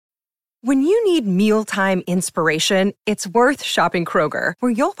When you need mealtime inspiration, it's worth shopping Kroger,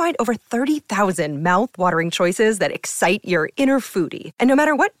 where you'll find over 30,000 mouth-watering choices that excite your inner foodie. And no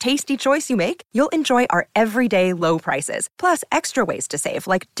matter what tasty choice you make, you'll enjoy our everyday low prices, plus extra ways to save,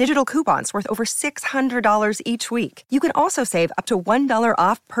 like digital coupons worth over $600 each week. You can also save up to $1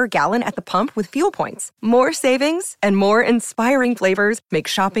 off per gallon at the pump with fuel points. More savings and more inspiring flavors make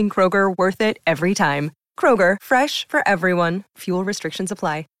shopping Kroger worth it every time. Kroger, fresh for everyone. Fuel restrictions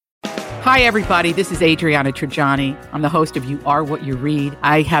apply. Hi, everybody. This is Adriana Trajani. I'm the host of You Are What You Read.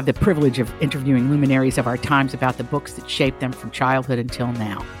 I have the privilege of interviewing luminaries of our times about the books that shaped them from childhood until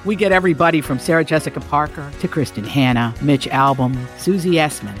now. We get everybody from Sarah Jessica Parker to Kristen Hanna, Mitch Albom, Susie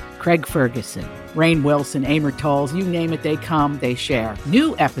Essman, Craig Ferguson, Rainn Wilson, Amor Tolls, you name it, they come, they share.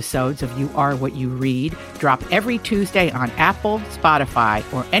 New episodes of You Are What You Read drop every Tuesday on Apple, Spotify,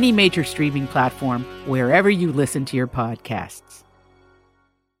 or any major streaming platform wherever you listen to your podcasts.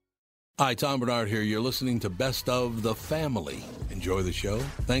 Hi, Tom Bernard here. You're listening to Best of the Family. Enjoy the show.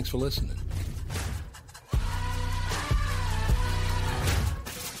 Thanks for listening.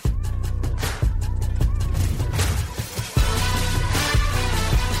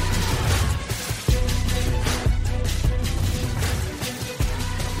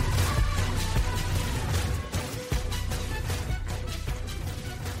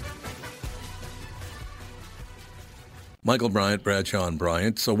 Michael Bryant, Bradshaw and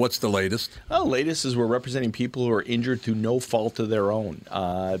Bryant. So what's the latest? Well, the latest is we're representing people who are injured through no fault of their own.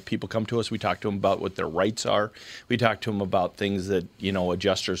 People come to us. We talk to them about what their rights are. We talk to them about things that,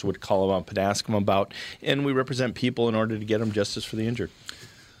 adjusters would call them up and ask them about. And we represent people in order to get them justice for the injured.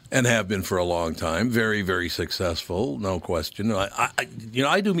 And have been for a long time. Very, very successful, no question.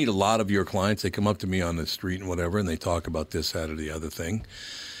 I do meet a lot of your clients. They come up to me on the street and whatever, and they talk about this, that, or the other thing.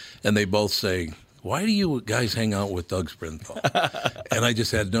 And they both say, "Why do you guys hang out with Doug Sprinthal?" And I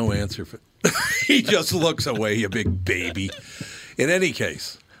just had no answer for He just looks away, you big baby. In any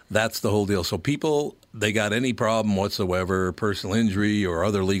case, that's the whole deal. So people, they got any problem whatsoever, personal injury or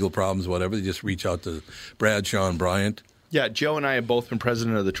other legal problems, whatever, they just reach out to Bradshaw and Bryant. Yeah, Joe and I have both been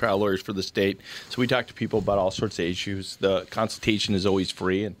president of the trial lawyers for the state, so we talk to people about all sorts of issues. The consultation is always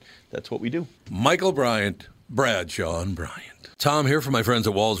free, and that's what we do. Michael Bryant, Bradshaw and Bryant. Tom here from my friends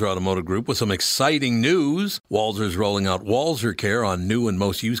at Walser Automotive Group with some exciting news. Walser's rolling out Walser Care on new and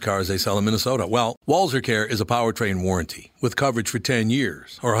most used cars they sell in Minnesota. Well, Walser Care is a powertrain warranty with coverage for 10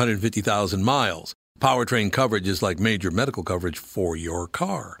 years or 150,000 miles. Powertrain coverage is like major medical coverage for your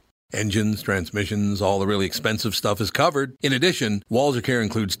car. Engines, transmissions, all the really expensive stuff is covered. In addition, Walser Care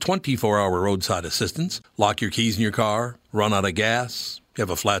includes 24-hour roadside assistance. Lock your keys in your car, run out of gas, you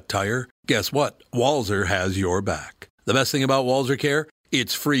have a flat tire. Guess what? Walser has your back. The best thing about Walser Care,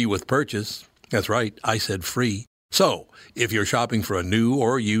 it's free with purchase. That's right, I said free. So, if you're shopping for a new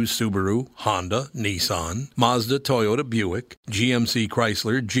or used Subaru, Honda, Nissan, Mazda, Toyota, Buick, GMC,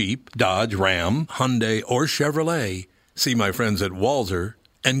 Chrysler, Jeep, Dodge, Ram, Hyundai, or Chevrolet, see my friends at Walser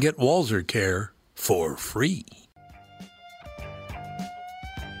and get Walser Care for free.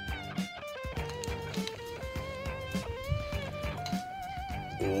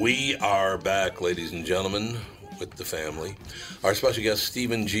 We are back, ladies and gentlemen, with the family. Our special guest,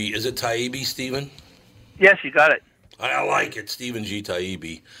 Stephen G. Is it Taibbi, Stephen? Yes, you got it. I like it, Stephen G.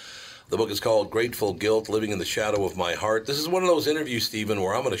 Taibbi. The book is called Grateful Guilt, Living in the Shadow of My Heart. This is one of those interviews, Stephen,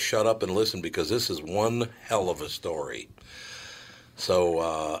 where I'm going to shut up and listen because this is one hell of a story. So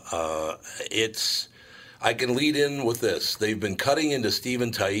I can lead in with this. They've been cutting into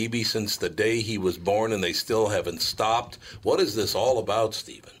Stephen Taibbi since the day he was born, and they still haven't stopped. What is this all about,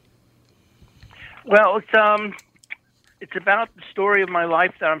 Stephen? Well, it's about the story of my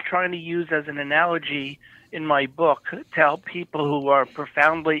life that I'm trying to use as an analogy in my book to help people who are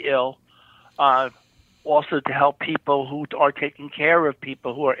profoundly ill, also to help people who are taking care of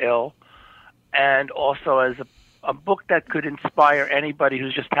people who are ill, and also as a book that could inspire anybody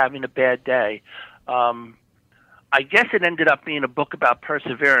who's just having a bad day. I guess it ended up being a book about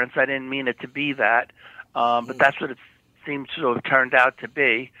perseverance. I didn't mean it to be that, but that's what it seems to have turned out to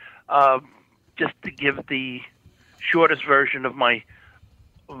be. Just to give the shortest version of my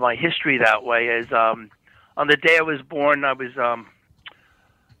history that way is on the day I was born, I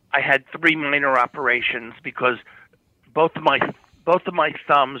had 3 minor operations because both of my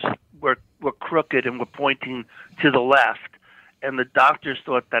thumbs were crooked and were pointing to the left. And the doctors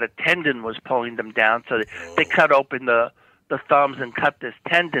thought that a tendon was pulling them down, so they cut open the thumbs and cut this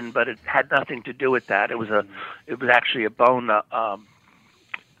tendon, but it had nothing to do with that. It was actually a bone.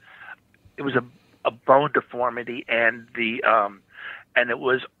 It was a bone deformity, and it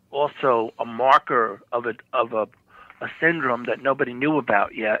was also a marker of a syndrome that nobody knew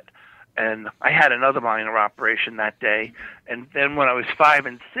about yet. and I had another minor operation that day. And then when I was 5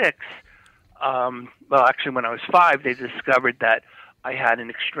 and 6, well, actually when I was 5, they discovered that I had an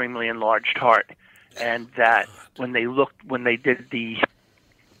extremely enlarged heart, and that when they did the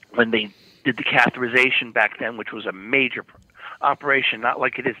catheterization back then, which was a major operation, not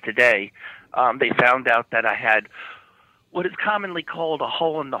like it is today, they found out that I had what is commonly called a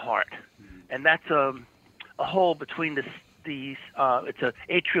hole in the heart, and that's a hole between it's a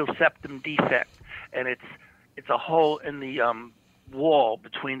atrial septum defect, and it's a hole in the wall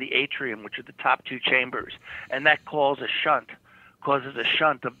between the atrium, which are the top two chambers, and that causes a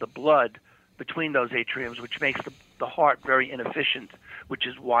shunt of the blood between those atriums, which makes the heart very inefficient, which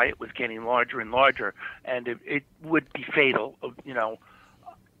is why it was getting larger and larger, and it would be fatal, you know.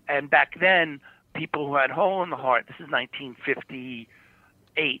 And back then, people who had hole in the heart, this is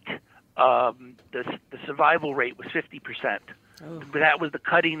 1958, the survival rate was 50%. Oh. That was the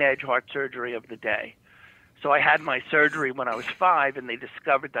cutting-edge heart surgery of the day. So I had my surgery when I was 5, and they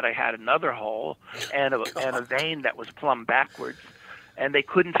discovered that I had another hole and a vein that was plumbed backwards. And they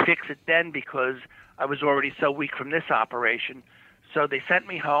couldn't fix it then because I was already so weak from this operation. So they sent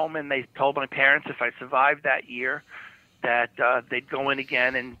me home, and they told my parents if I survived that year that they'd go in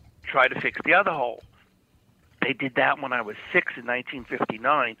again and try to fix the other hole. They did that when I was 6 in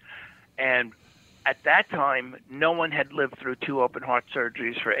 1959. And at that time, no one had lived through 2 open heart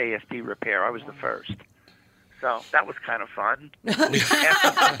surgeries for AFib repair. I was the first. So that was kind of fun.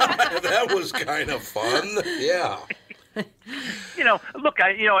 That was kind of fun, yeah. You know, look,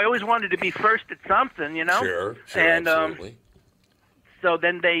 I always wanted to be first at something, you know. Sure, and absolutely. So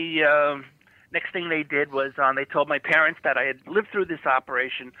then they next thing they did was they told my parents that I had lived through this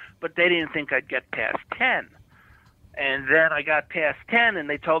operation, but they didn't think I'd get past 10. And then I got past 10, and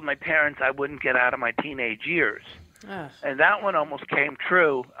they told my parents I wouldn't get out of my teenage years. And that one almost came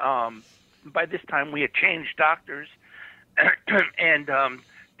true. By this time, we had changed doctors, and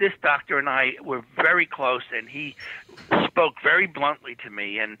this doctor and I were very close, and he spoke very bluntly to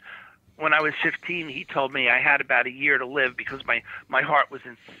me. And when I was 15, he told me I had about a year to live because my heart was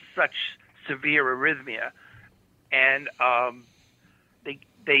in such severe arrhythmia. And I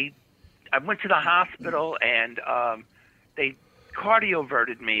went to the hospital, and they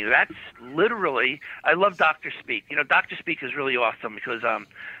cardioverted me. That's literally, I love Dr. Speak. You know, Dr. Speak is really awesome because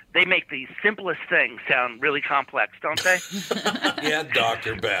they make the simplest things sound really complex, don't they? Yeah,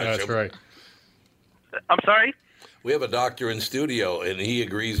 Dr. Basham. That's right. I'm sorry? We have a doctor in studio, and he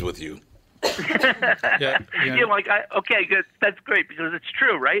agrees with you. Yeah. You're like, okay, good. That's great because it's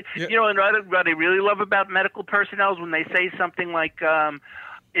true, right? Yeah. You know, and what I really love about medical personnel is when they say something like,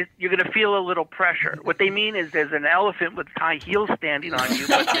 you're going to feel a little pressure. What they mean is there's an elephant with high heels standing on you.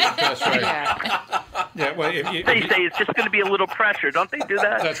 But That's right. Yeah, well, they say it's just going to be a little pressure. Don't they do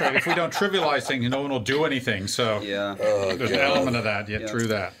that? That's right. If we don't trivialize things, no one will do anything. So Yeah. there's an element of that. Yeah, true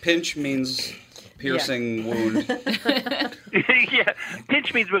that. Pinch means piercing wound. Yeah.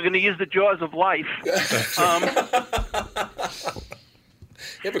 Pinch means we're going to use the jaws of life. You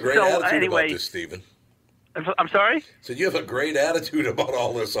have a great attitude about this, Stephen. I'm sorry? So you have a great attitude about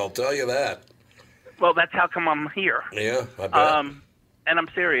all this, I'll tell you that. Well, that's how come I'm here. Yeah, I bet. And I'm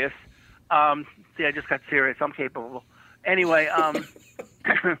serious. See, I just got serious. I'm capable. Anyway,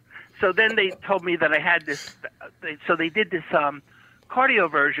 so then they told me that I had this. So they did this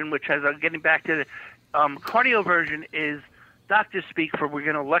cardioversion, which has getting back to the cardioversion is doctors speak for we're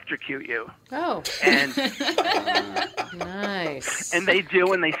going to electrocute you. Oh. And nice. And they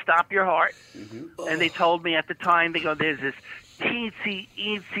do, and they stop your heart. Mm-hmm. And they told me at the time, they go, there's this teensy,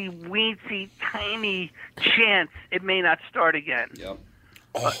 eensy, weensy, tiny chance it may not start again. Yep.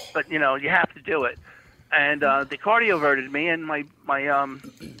 But you know, you have to do it. And they cardioverted me, and my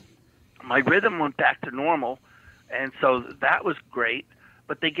rhythm went back to normal, and so that was great.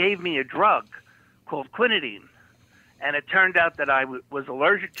 But they gave me a drug called quinidine, and it turned out that I was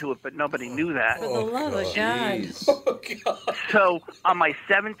allergic to it, but nobody knew that. For the love of God. Oh, God. So on my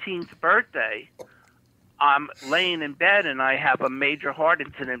 17th birthday, I'm laying in bed, and I have a major heart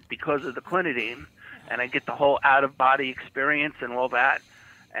incident because of the quinidine, and I get the whole out-of-body experience and all that.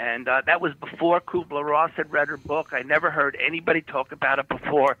 And that was before Kubler-Ross had read her book. I never heard anybody talk about it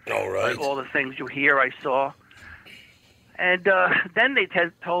before. All right. Like all the things you hear, I saw. And then they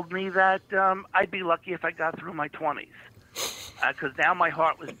told me that I'd be lucky if I got through my 20s. Because now my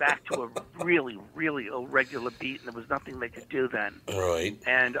heart was back to a really, really irregular beat, and there was nothing they could do then. Right.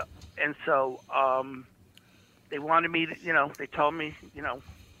 And so they wanted me to, you know, they told me, you know,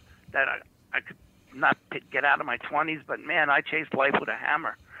 that I could not get out of my 20s, but man, I chased life with a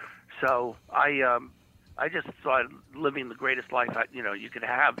hammer. So I just started living the greatest life you could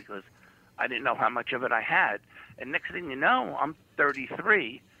have, because I didn't know how much of it I had. And next thing you know, I'm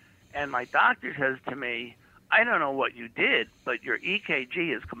 33, and my doctor says to me, I don't know what you did, but your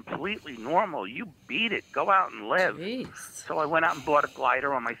EKG is completely normal. You beat it. Go out and live. Jeez. So I went out and bought a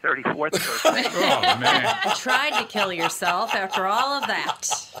glider on my 34th birthday. Oh, man. You tried to kill yourself after all of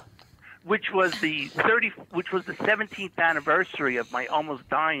that. Which was the 17th anniversary of my almost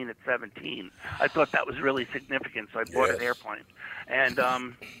dying at 17. I thought that was really significant, so I bought an airplane. And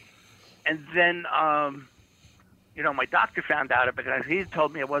then my doctor found out because he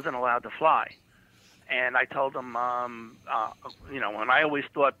told me I wasn't allowed to fly. And I told him, and I always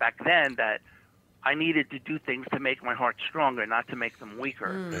thought back then that I needed to do things to make my heart stronger, not to make them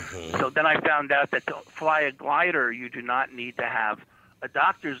weaker. So then I found out that to fly a glider, you do not need to have a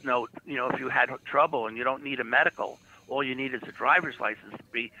doctor's note, if you had trouble, and you don't need a medical. All you need is a driver's license to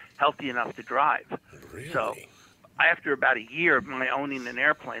be healthy enough to drive. Really? So after about a year of my owning an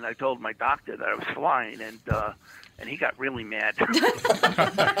airplane, I told my doctor that I was flying, and he got really mad.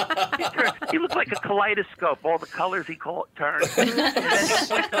 He looked like a kaleidoscope, all the colors he turned. And then he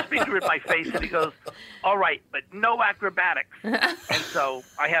pointed his finger at my face and he goes, all right, but no acrobatics. And so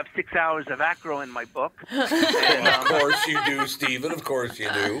I have 6 hours of acro in my book. And, Of course you do, Stephen. Of course you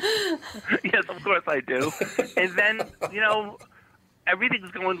do. Yes, of course I do. And then,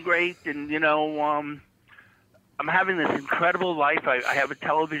 everything's going great. And, I'm having this incredible life. I have a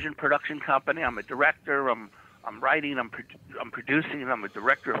television production company. I'm a director. I'm writing, I'm producing, I'm a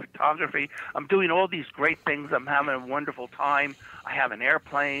director of photography. I'm doing all these great things. I'm having a wonderful time. I have an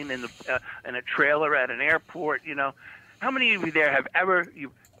airplane and a trailer at an airport. How many of you there have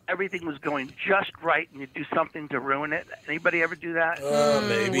everything was going just right and you do something to ruin it? Anybody ever do that?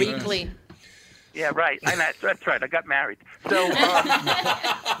 Maybe. Weekly. Yeah, right. That's right. I got married. So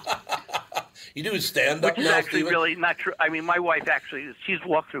you do stand-up which is now, actually Stephen? really not true. I mean, my wife she's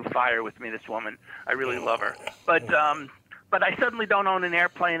walked through fire with me, this woman. I really love her. But I suddenly don't own an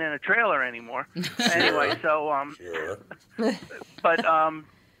airplane and a trailer anymore. Anyway, so Sure. but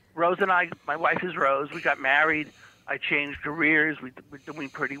Rose and I, my wife is Rose. We got married. I changed careers. We're doing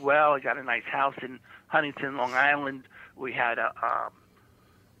pretty well. I got a nice house in Huntington, Long Island. We had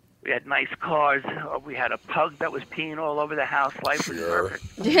nice cars. We had a pug that was peeing all over the house. Life was perfect.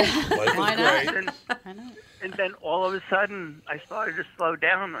 Yeah. Life Why is not? great. And then all of a sudden, I started to slow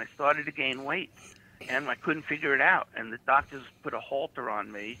down. I started to gain weight, and I couldn't figure it out. And the doctors put a halter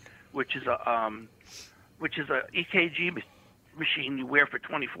on me, which is a EKG machine you wear for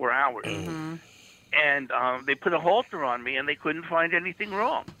 24 hours. Mm-hmm. And they put a halter on me, and they couldn't find anything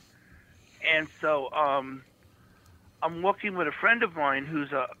wrong. And so I'm walking with a friend of mine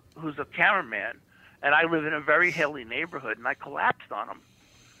who's a cameraman, and I live in a very hilly neighborhood, and I collapsed on him.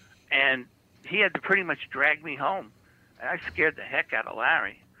 And he had to pretty much drag me home. And I scared the heck out of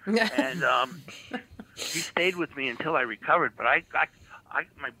Larry. And he stayed with me until I recovered, but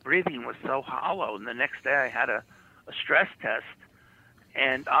my breathing was so hollow. And the next day I had a stress test,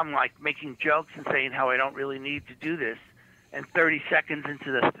 and I'm like making jokes and saying how I don't really need to do this. And 30 seconds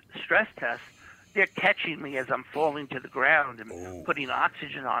into the stress test, they're catching me as I'm falling to the ground and putting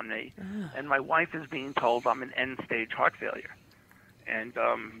oxygen on me. And my wife is being told I'm in end-stage heart failure. And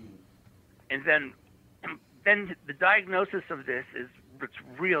then the diagnosis of this it's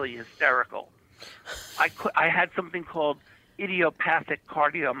really hysterical. I had something called idiopathic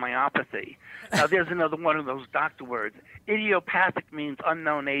cardiomyopathy. Now, there's another one of those doctor words. Idiopathic means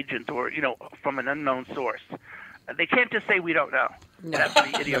unknown agent or, from an unknown source. They can't just say we don't know. No. That's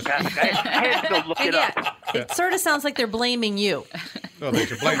the idiopathic. I had to go look it up. It sort of sounds like they're blaming you. Well, they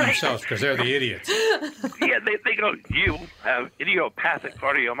should blame themselves because they're the idiots. Yeah, they go, you have idiopathic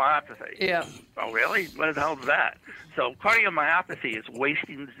cardiomyopathy. Yeah. Oh, really? What the hell is that? So cardiomyopathy is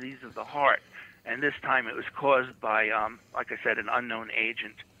wasting disease of the heart. And this time it was caused by, like I said, an unknown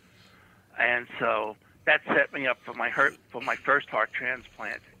agent. And so that set me up for my first heart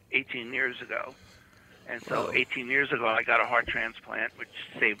transplant 18 years ago. And so 18 years ago, I got a heart transplant, which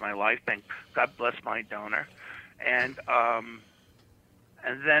saved my life. Thank God bless my donor. And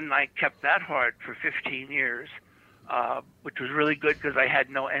then I kept that heart for 15 years, which was really good because I had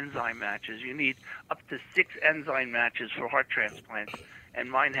no enzyme matches. You need up to 6 enzyme matches for heart transplants, and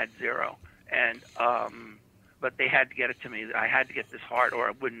mine had 0. And but they had to get it to me. I had to get this heart, or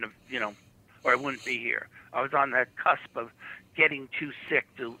I wouldn't have, or I wouldn't be here. I was on that cusp of getting too sick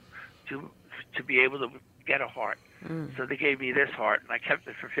to be able to get a heart. So they gave me this heart, and I kept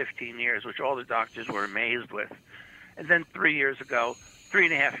it for 15 years, which all the doctors were amazed with. And then 3.5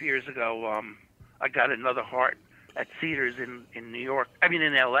 years ago, I got another heart at Cedars in New York. I mean,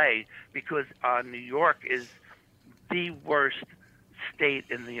 in L.A., because New York is the worst state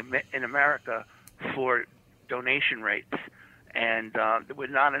in America for donation rates, and there were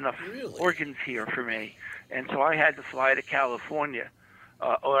not enough organs here for me, and so I had to fly to California,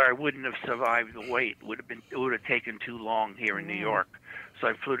 or I wouldn't have survived the wait. It would have taken too long here in New York, so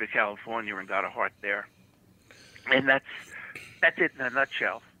I flew to California and got a heart there, and that's it in a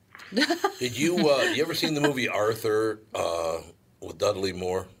nutshell. Did you ever seen the movie Arthur with Dudley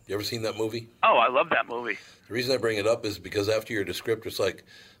Moore? You ever seen that movie? Oh, I love that movie. The reason I bring it up is because after your descriptor, it's like,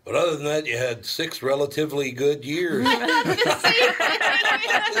 but other than that, you had 6 relatively good years. Yeah,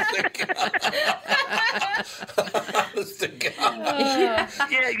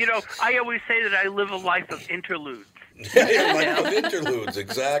 I always say that I live a life of interludes. Yeah, life of interludes,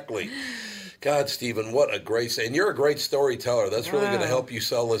 exactly. God, Stephen, what a great... And you're a great storyteller. That's really going to help you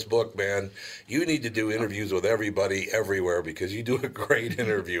sell this book, man. You need to do interviews with everybody everywhere because you do a great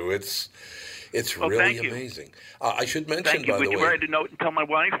interview. It's really amazing. I should mention, thank you. by the way... Would you write a note and tell my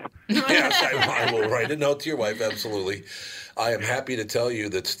wife? Yes, I will write a note to your wife, absolutely. I am happy to tell you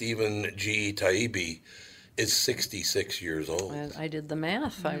that Stephen G. Taibbi is 66 years old. I did the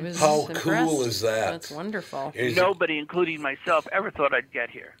math. I was How impressed. cool is that? That's wonderful. Nobody, including myself, ever thought I'd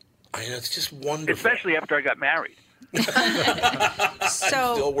get here. I know, it's just wonderful. Especially after I got married. I'm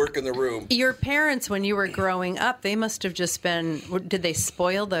still working the room. Your parents, when you were growing up, they must have just been, did they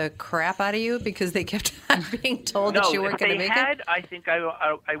spoil the crap out of you because they kept on being told that you weren't going to make it? I think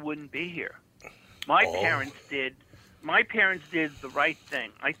I wouldn't be here. My parents did the right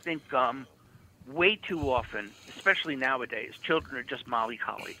thing. I think way too often, especially nowadays, children are just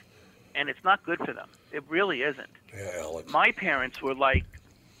mollycoddled, and it's not good for them. It really isn't. Yeah, Alex. My parents were like,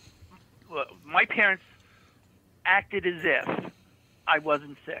 my parents acted as if I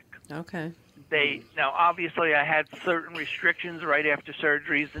wasn't sick. Okay. Now obviously I had certain restrictions right after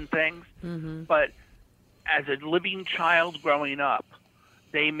surgeries and things, but as a living child growing up,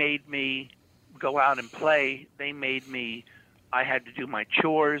 they made me go out and play. I had to do my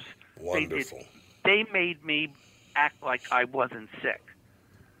chores. Wonderful. They made me act like I wasn't sick.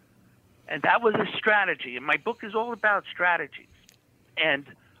 And that was a strategy. And my book is all about strategies. And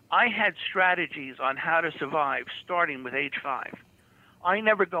I had strategies on how to survive starting with age 5. I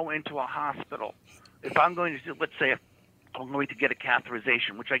never go into a hospital. If I'm going to, let's say, if I'm going to get a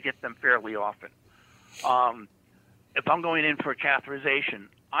catheterization, which I get them fairly often. If I'm going in for a catheterization,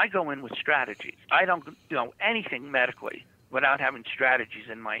 I go in with strategies. I don't do anything medically without having strategies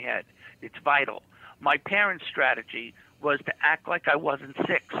in my head. It's vital. My parents' strategy was to act like I wasn't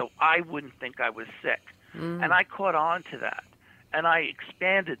sick so I wouldn't think I was sick. And I caught on to that. And I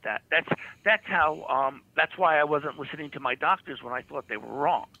expanded that. That's why I wasn't listening to my doctors when I thought they were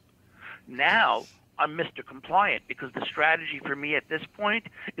wrong. Now I'm Mr. Compliant because the strategy for me at this point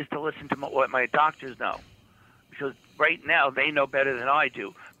is to listen to what my doctors know. Because right now they know better than I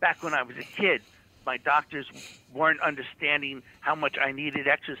do. Back when I was a kid, my doctors weren't understanding how much I needed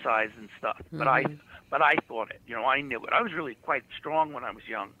exercise and stuff. But I thought it. I knew it. I was really quite strong when I was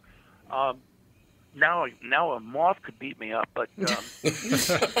young. Now a moth could beat me up, but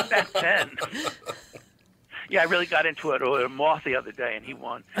back then, I really got into it with a moth the other day, and he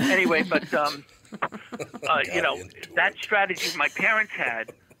won. Anyway, but that strategy my parents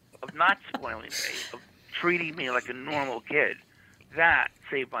had of not spoiling me, of treating me like a normal kid, that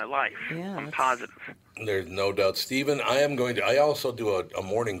saved my life. Yeah, I'm positive. There's no doubt. Stephen, I also do a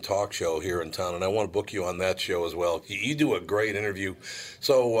morning talk show here in town, and I want to book you on that show as well. You do a great interview.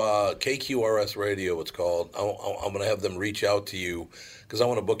 So KQRS Radio, it's called. I'm going to have them reach out to you because I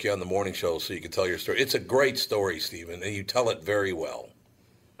want to book you on the morning show so you can tell your story. It's a great story, Stephen, and you tell it very well.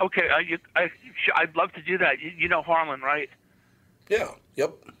 Okay, I'd love to do that. You know Harlan, right? Yeah,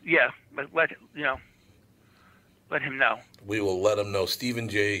 yep. Yeah, but let him know. We will let him know. Stephen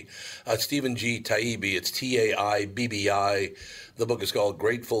G. Taibbi. It's Taibbi. The book is called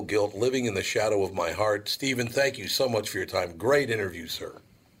Grateful Guilt, Living in the Shadow of My Heart. Stephen, thank you so much for your time. Great interview, sir.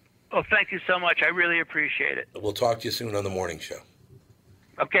 Oh, thank you so much. I really appreciate it. We'll talk to you soon on the morning show.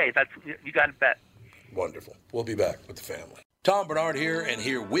 Okay, you got it bet. Wonderful. We'll be back with the family. Tom Bernard here, and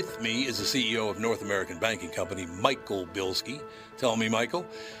here with me is the CEO of North American Banking Company, Michael Bilski. Tell me, Michael,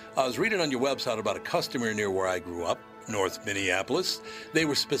 I was reading on your website about a customer near where I grew up, North Minneapolis. They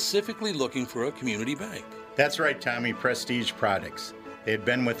were specifically looking for a community bank. That's right, Tommy, Prestige Products. They had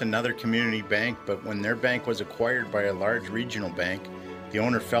been with another community bank, but when their bank was acquired by a large regional bank, the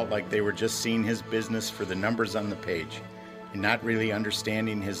owner felt like they were just seeing his business for the numbers on the page and not really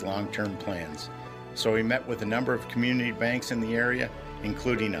understanding his long-term plans. So he met with a number of community banks in the area,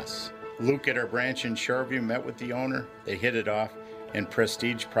 including us. Luke at our branch in Shoreview met with the owner, they hit it off, and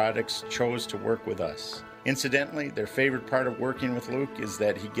Prestige Products chose to work with us. Incidentally, their favorite part of working with Luke is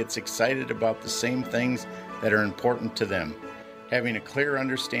that he gets excited about the same things that are important to them. Having a clear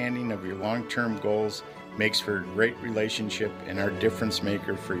understanding of your long-term goals makes for a great relationship and our difference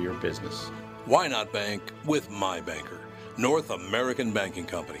maker for your business. Why not bank with my banker? North American Banking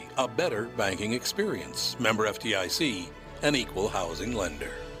Company, a better banking experience. Member FDIC, an equal housing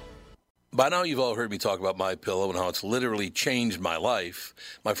lender. By now, you've all heard me talk about MyPillow and how it's literally changed my life.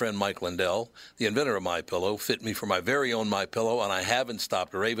 My friend Mike Lindell, the inventor of MyPillow, fit me for my very own MyPillow, and I haven't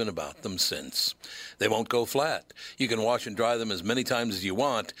stopped raving about them since. They won't go flat. You can wash and dry them as many times as you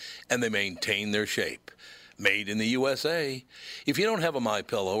want, and they maintain their shape. Made in the USA. If you don't have a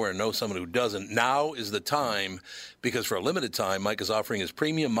MyPillow or know someone who doesn't, now is the time, because for a limited time, Mike is offering his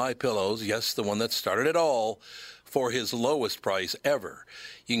premium MyPillows, yes, the one that started it all, for his lowest price ever.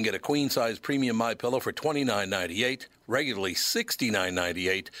 You can get a queen-size premium MyPillow for $29.98, regularly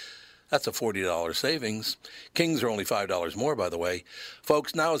 $69.98. That's a $40 savings. Kings are only $5 more, by the way.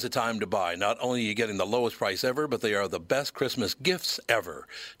 Folks, now is the time to buy. Not only are you getting the lowest price ever, but they are the best Christmas gifts ever.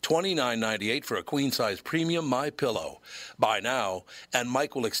 $29.98 for a queen-size premium MyPillow. Buy now, and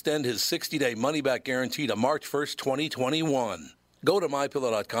Mike will extend his 60-day money-back guarantee to March 1st, 2021. Go to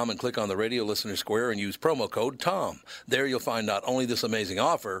MyPillow.com and click on the radio listener square and use promo code TOM. There you'll find not only this amazing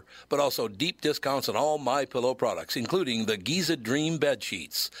offer, but also deep discounts on all MyPillow products, including the Giza Dream bed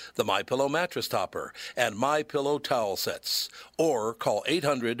sheets, the MyPillow mattress topper, and MyPillow towel sets. Or call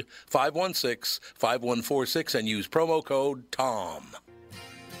 800-516-5146 and use promo code TOM.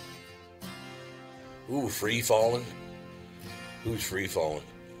 Ooh, free falling? Who's free falling?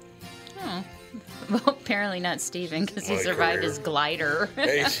 Well, apparently not Steven, because he survived his glider.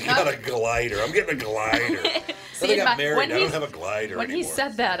 Hey, she got a glider. I'm getting a glider. See, I got married. I don't have a glider When anymore. he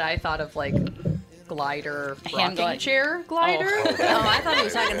said that, I thought of like glider, Hand rocking chair glider. Oh, I thought he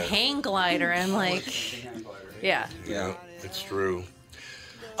was talking hang glider. I'm like, Yeah. Yeah, it's true.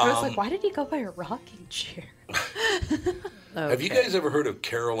 I was like, why did he go by a rocking chair? Have you guys ever heard of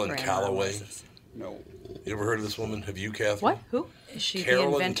Carolyn Grandma Calloway? was. No. You ever heard of this woman? Have you, Catherine? What? Who? Is she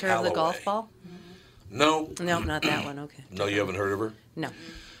Carolyn the inventor of the golf Calloway. ball? No. No, not that one. Okay. No, you haven't heard of her? No.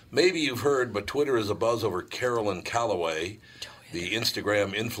 Maybe you've heard, but Twitter is abuzz over Carolyn Calloway. The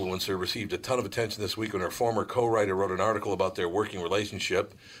Instagram influencer received a ton of attention this week when her former co-writer wrote an article about their working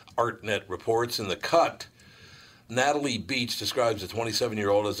relationship. ArtNet reports in The Cut, Natalie Beach describes the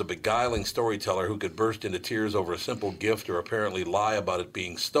 27-year-old as a beguiling storyteller who could burst into tears over a simple gift or apparently lie about it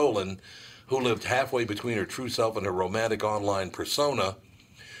being stolen, who lived halfway between her true self and her romantic online persona,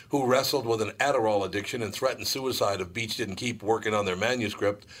 who wrestled with an Adderall addiction and threatened suicide if Beach didn't keep working on their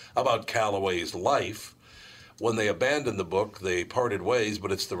manuscript about Calloway's life. When they abandoned the book, they parted ways,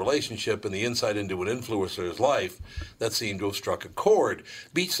 but it's the relationship and the insight into an influencer's life that seemed to have struck a chord.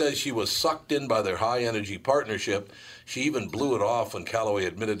 Beach says she was sucked in by their high-energy partnership. She even blew it off when Calloway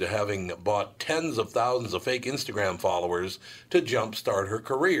admitted to having bought tens of thousands of fake Instagram followers to jumpstart her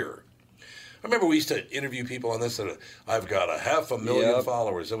career. I remember we used to interview people on this that I've got 500,000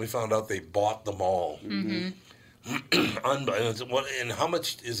 followers, and we found out they bought them all. Mm-hmm. And how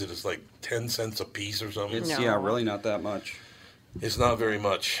much is it? It's like 10 cents a piece or something? It's, yeah, really not that much. It's not very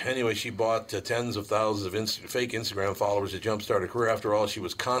much. Anyway, she bought tens of thousands of fake Instagram followers to jumpstart her career. After all, she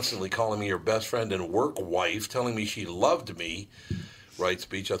was constantly calling me her best friend and work wife, telling me she loved me. Writes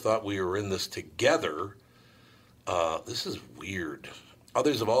Beach, I thought we were in this together. This is weird.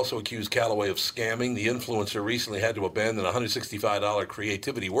 Others have also accused Calloway of scamming. The influencer recently had to abandon $165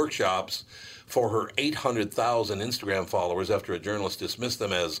 creativity workshops for her 800,000 Instagram followers after a journalist dismissed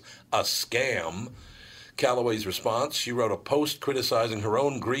them as a scam. Calloway's response, she wrote a post criticizing her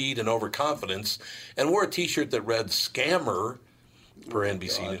own greed and overconfidence and wore a T-shirt that read scammer per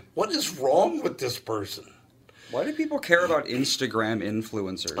NBC. What is wrong with this person? Why do people care about Instagram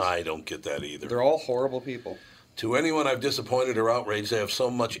influencers? I don't get that either. They're all horrible people. To anyone I've disappointed or outraged, I have so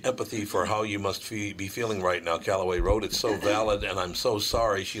much empathy for how you must be feeling right now, Calloway wrote. It's so valid, and I'm so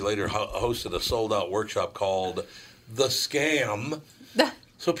sorry. She later hosted a sold-out workshop called The Scam.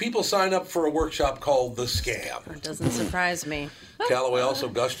 So people sign up for a workshop called The Scam. It doesn't surprise me. Calloway also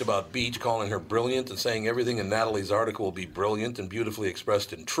gushed about Beach, calling her brilliant and saying everything in Natalie's article will be brilliant and beautifully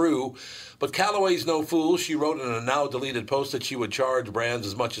expressed and true. But Calloway's no fool. She wrote in a now-deleted post that she would charge brands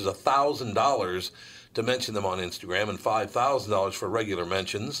as much as $1,000 to mention them on Instagram and $5,000 for regular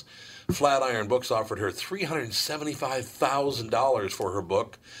mentions. Flatiron Books offered her $375,000 for her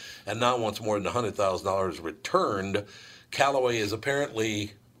book and now wants more than $100,000 returned. Calloway is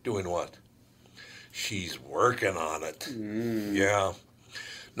apparently doing what? She's working on it. Yeah.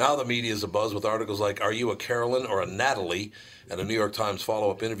 Now the media is abuzz with articles like, "Are you a Carolyn or a Natalie?" and a New York Times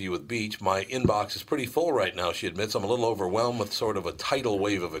follow-up interview with Beach. "My inbox is pretty full right now," she admits. "I'm a little overwhelmed with sort of a tidal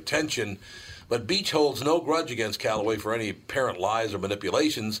wave of attention." But Beach holds no grudge against Calloway for any apparent lies or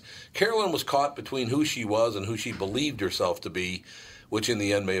manipulations. Carolyn was caught between who she was and who she believed herself to be, which in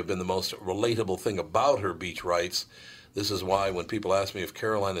the end may have been the most relatable thing about her, Beach writes. "This is why when people ask me if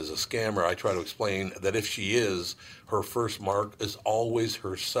Caroline is a scammer, I try to explain that if she is, her first mark is always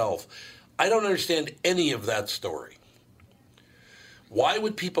herself." I don't understand any of that story. Why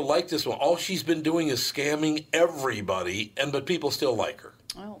would people like this one? All she's been doing is scamming everybody, but people still like her.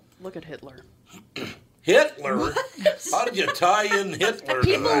 Well, look at Hitler. Hitler? How did you tie in Hitler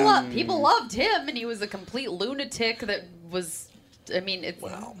to that? People loved him, and he was a complete lunatic that was... I mean, it's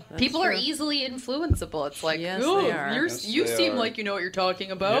people are easily influenceable. It's like, Yes, oh, they are. you seem like you know what you're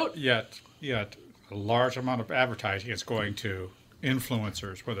talking about. Yet a large amount of advertising is going to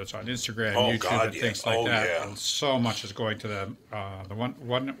influencers, whether it's on Instagram, YouTube, and things like that. Yeah. And so much is going to them. The one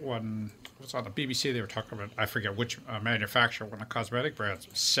was on the BBC. They were talking about, I forget which manufacturer, one of the cosmetic brands.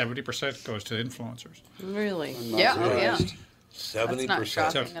 70% goes to influencers. Really? Yeah. Oh, yeah. 70%. That's not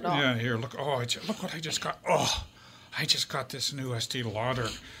shocking at all. Yeah, here, look. Oh, look what I just got. Oh, I just got this new Estee Lauder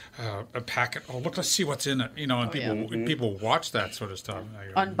a packet. Oh, look, let's see what's in it. You know, and people watch that sort of stuff.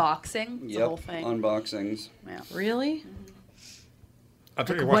 Unboxing, the whole thing. Unboxings. Yeah. Really? I'll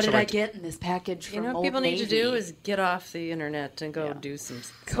tell Like, you what did I somebody- get in this package from You know what Old people need to Navy? do is get off the internet and go do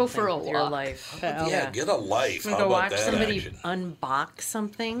Go for a with your walk. life. Yeah, get a life. I'm How gonna go about watch that somebody action? unbox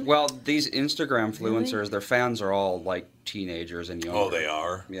something. Well, these Instagram influencers, their fans are all like teenagers and younger. Oh, they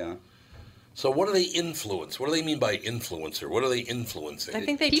are? Yeah. So what do they influence? What do they mean by influencer? What are they influencing? I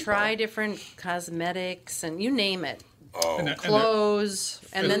think they try different cosmetics and you name it. Oh. Clothes,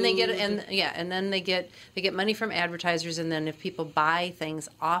 and then they get they get money from advertisers, and then if people buy things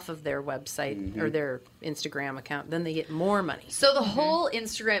off of their website or their Instagram account, then they get more money. So the whole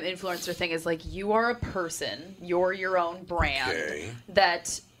Instagram influencer thing is like you are a person, you're your own brand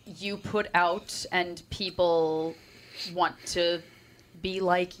that you put out, and people want to be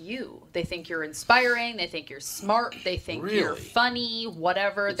like you. They think you're inspiring. They think you're smart. They think you're funny.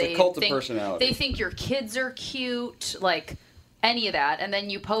 Whatever. It's they a cult of think, personality. They think your kids are cute. Like any of that, and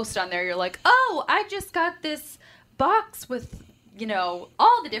then you post on there. You're like, oh, I just got this box with, you know,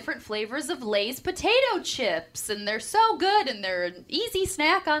 all the different flavors of Lay's potato chips, and they're so good, and they're an easy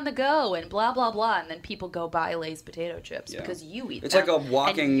snack on the go, and blah blah blah. And then people go buy Lay's potato chips because you eat It's them. like a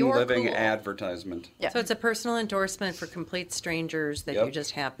walking, and you're living cool. advertisement. Yeah. So it's a personal endorsement for complete strangers that Yep. you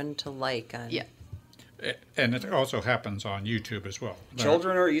just happen to like. On. And it also happens on YouTube as well.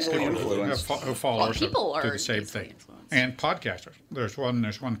 Children are easily People influenced. Who follow us people do are the same easily thing. And podcasters. There's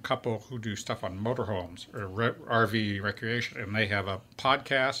one couple who do stuff on motorhomes or RV recreation, and they have a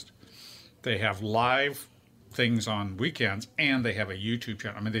podcast. They have live things on weekends, and they have a YouTube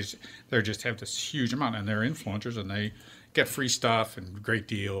channel. I mean, they just have this huge amount, and they're influencers, and they get free stuff and great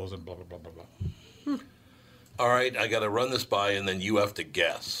deals and blah blah blah blah blah. All right, I got to run this by, and then you have to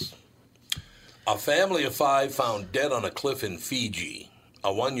guess. A family of 5 found dead on a cliff in Fiji. A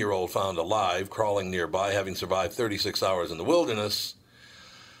 1-year-old found alive, crawling nearby, having survived 36 hours in the wilderness.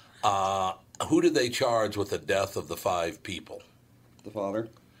 Who did they charge with the death of the 5 people? The father.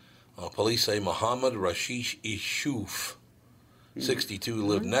 Police say Muhammad Rashish Ishouf, 62,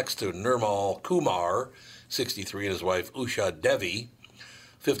 lived next to Nirmal Kumar, 63, and his wife Usha Devi,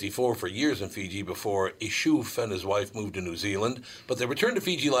 54, for years in Fiji before Ishouf and his wife moved to New Zealand. But they returned to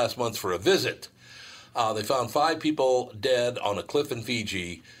Fiji last month for a visit. They found 5 people dead on a cliff in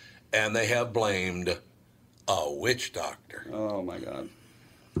Fiji, and they have blamed a witch doctor. Oh, my God.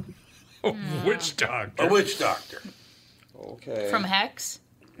 Witch doctor. A witch doctor. Okay. From Hex?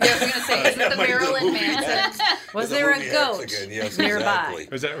 Yeah, I was going to say, is it the Marilyn Manson? Was The there a movie X goat again, yes, nearby? exactly.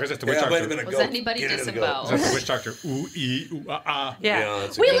 Was that the witch Yeah, it might doctor? have been a Was goat. anybody Get it in a disemboweled? goat. Is that the witch doctor? Ooh, ee, ooh, ah, ah. Yeah,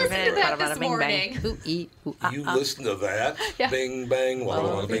 that's a We good listened to one. that this morning. Ooh, ee, ooh, ah, You ah. listened to that? Yeah. Bing, bang, walla,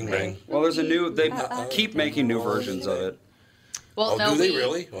 walla, bing, bang. Well, there's a new. They keep making new versions of it. Well, Oh, no, do they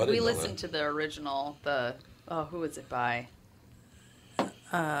really? Oh, I didn't we know listened that. to the original. Who was it by?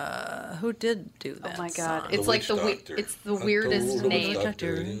 Who did do that? Oh my God! song? It's The like Witch the Doctor. it's the I weirdest told the Witch name.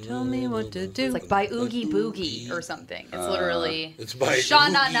 Doctor. Tell me what to do. It's like by Oogie Boogie or something. It's literally It's by Sha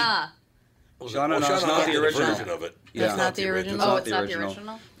Na Oogie. Na. Sha Na Na Sha is Na not Na the did a original. version of it. Yeah. That's not the original? Oh, it's not the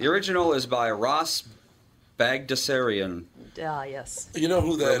original? The original is by Ross Bagdasarian, Ah, yes. You know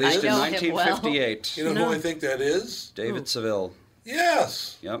who that released is? in know him well. 1958. You know who I think that is? David Seville.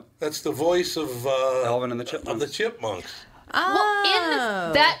 Yes. Yep. That's the voice of Alvin and the of Chipmunks. the Chipmunks. Well,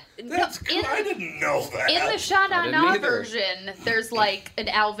 in that, I didn't know that. in the Sha Na didn't Na either. version, there's like an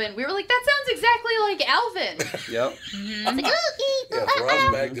Alvin. We were like, that sounds exactly like Alvin. Yep. I was like, Yes,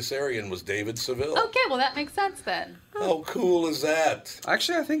 Ross Bagdasarian was David Seville. okay, well that makes sense then. How cool is that?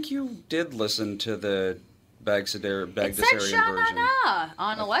 Actually, I think you did listen to the It said Bagdasarian Sha Na version. Na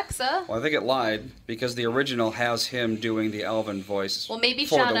on Alexa. Well, I think it lied because the original has him doing the Alvin voice. Well, maybe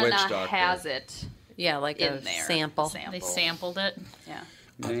for Sha the Na Witch Na Doctor. has it. Yeah, like in a there. sample. They sampled it. Yeah.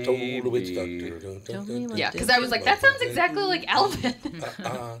 I told the witch doctor. Yeah, because I was like, that sounds exactly like Alvin.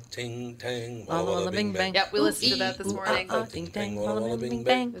 Ting tang, Walla walla bing bang. Yep, we listened to that this morning. Ding dang, walla walla walla bing bing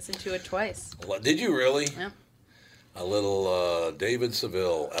bang. Listened to it twice. Did you really? Yeah. A little David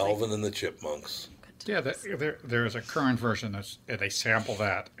Seville, Alvin and the Chipmunks. Yeah, there is a current version they sample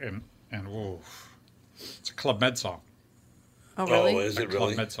that and whoa, it's a Club Med song. Oh, really? Oh, is it A Club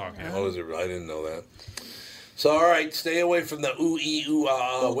really? Med song. Yeah. Oh, is it? I didn't know that. So, all right, stay away from the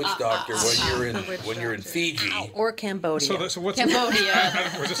witch doctor when you're in Fiji. Or Cambodia. So what's Cambodia.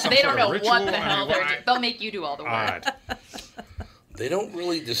 was this some They sort don't know of ritual? what the I hell mean, they're doing. They'll make you do all the work. odd. They don't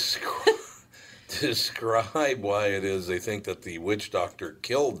really describe why it is they think that the witch doctor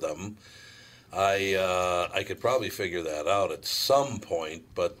killed them. I could probably figure that out at some point,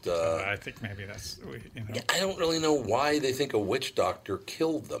 but I think maybe that's I don't really know why they think a witch doctor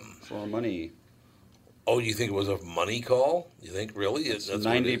killed them. For money. Oh, you think it was a money call? You think really? That's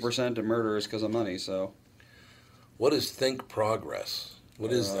what it is? 90% of murder is because of money. So. What is Think Progress?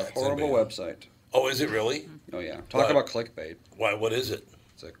 What is that? Horrible website. Oh, is it really? Oh yeah. Talk about clickbait. Why? What is it?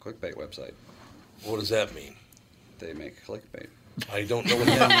 It's a clickbait website. What does that mean? They make clickbait. I don't know what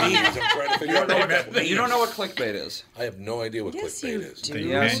that means. I'm trying to figure out what that means. You don't know what clickbait is. I have no idea what Yes, clickbait you is. do.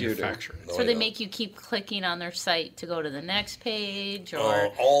 Yes, you do. No, So I they don't. make you keep clicking on their site to go to the next page, or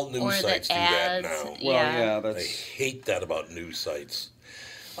Oh, all news or sites the do ads. that now. Well, yeah, I that's. hate that about news sites.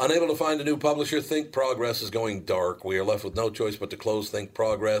 Unable to find a new publisher, Think Progress is going dark. We are left with no choice but to close Think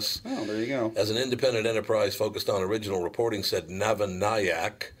Progress. Oh, there you go. As an independent enterprise focused on original reporting, said Navin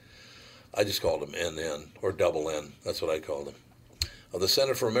Nayak. I just called him NN, or double N. That's what I called him. Of the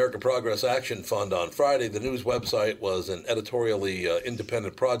Center for American Progress Action Fund on Friday, the news website was an editorially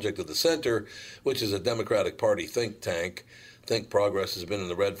independent project of the Center, which is a Democratic Party think tank. Think Progress has been in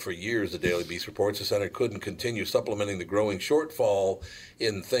the red for years, the Daily Beast reports. The Center couldn't continue supplementing the growing shortfall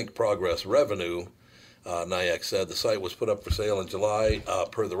in Think Progress revenue. Nayak said the site was put up for sale in July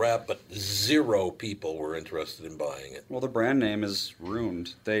per the Wrap, but 0 people were interested in buying it. Well, the brand name is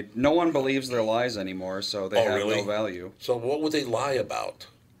ruined. No one believes their lies anymore, so they have really? no value. So what would they lie about?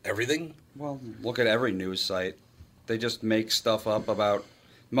 Everything? Well, look at every news site. They just make stuff up about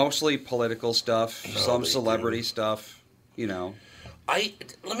mostly political stuff, some they celebrity do. stuff,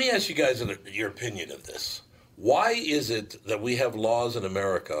 Let me ask you guys your opinion of this. Why is it that we have laws in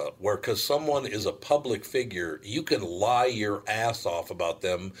America where, because someone is a public figure, you can lie your ass off about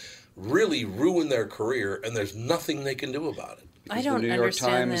them, really ruin their career, and there's nothing they can do about it? I don't the New York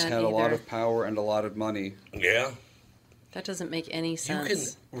understand Times that had a lot either. of power and a lot of money. Yeah? That doesn't make any You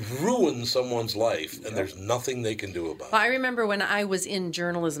sense. can ruin someone's life, and there's nothing they can do about Well, it. I remember when I was in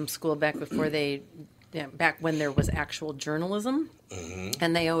journalism school back before back when there was actual journalism,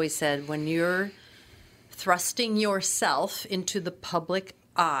 and they always said when you're thrusting yourself into the public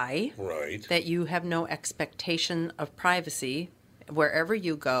eye, Right. that you have no expectation of privacy wherever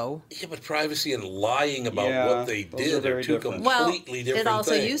you go. Yeah, but privacy and lying about Yeah, what they those are did are very two different. completely different it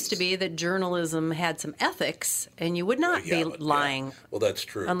also things. used to be that journalism had some ethics, and you would not Yeah, be but, yeah. lying Well, that's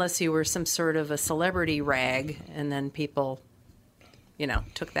true. unless you were some sort of a celebrity rag, and then people,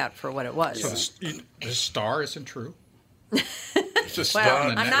 took that for what it was. So the star isn't true. It's just Well,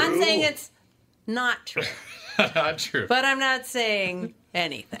 not I'm not true. saying it's not true, Not true. but I'm not saying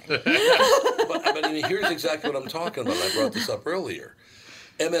anything. But I mean, here's exactly what I'm talking about. I brought this up earlier.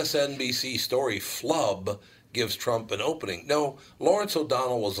 MSNBC story flub gives Trump an opening. No, Lawrence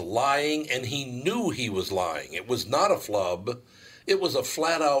O'Donnell was lying, and he knew he was lying. It was not a flub. It was a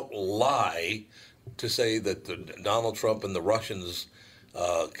flat-out lie to say that Donald Trump and the Russians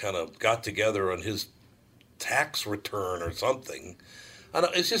kind of got together on his tax return or something. I know,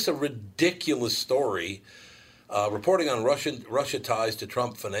 it's just a ridiculous story. Reporting on Russia ties to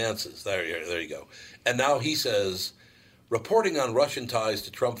Trump finances. There you go. And now he says, reporting on Russian ties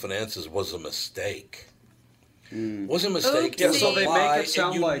to Trump finances was a mistake. Was a mistake. Oopsie. Yeah, It was so a they lie, make it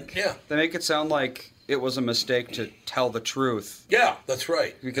sound and like yeah, they make it sound like it was a mistake to tell the truth. yeah, that's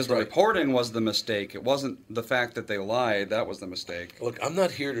right. Because That's the right. reporting was the mistake. It wasn't the fact that they lied. That was the mistake. Look, I'm not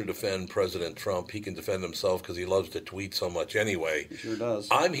here to defend President Trump. He can defend himself because he loves to tweet so much anyway. He sure does.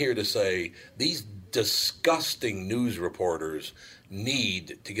 I'm here to say these disgusting news reporters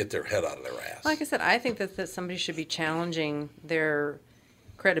need to get their head out of their ass. Like I said, I think that somebody should be challenging their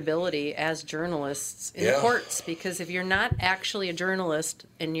credibility as journalists in the courts, because if you're not actually a journalist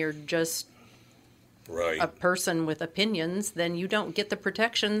and you're just a person with opinions, then you don't get the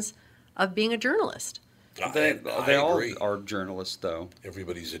protections of being a journalist. They all are journalists, though.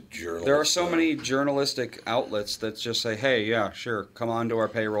 Everybody's a journalist. There are so many journalistic outlets that just say, hey, yeah, sure, come on to our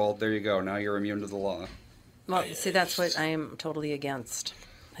payroll. There you go. Now you're immune to the law. Well, see, that's what I am totally against.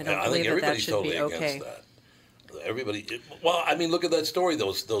 I don't believe that should totally be okay. That. Well, I mean, look at that story.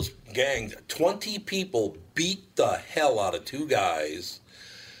 Those gangs, 20 people beat the hell out of 2 guys.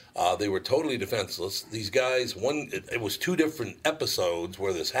 They were totally defenseless. These guys, it was 2 different episodes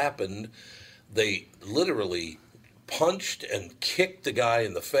where this happened. They literally punched and kicked the guy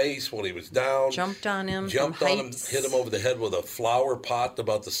in the face when he was down. Jumped on him. Hit him over the head with a flower pot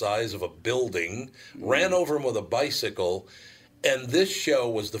about the size of a building. Ran over him with a bicycle. And this show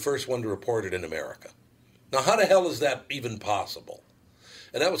was the first one to report it in America. Now, how the hell is that even possible?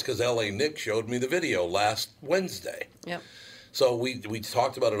 And that was because L.A. Nick showed me the video last Wednesday. Yep. So we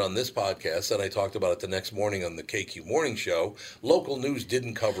talked about it on this podcast, and I talked about it the next morning on the KQ Morning Show. Local news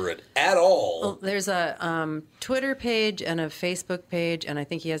didn't cover it at all. Well, there's a Twitter page and a Facebook page, and I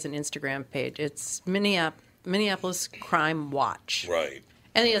think he has an Instagram page. It's Minneapolis Crime Watch. Right.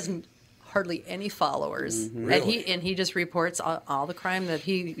 And he has hardly any followers. Mm-hmm. Really? And he just reports all the crime that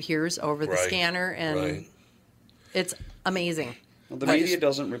he hears over the scanner, and it's amazing. Well, the media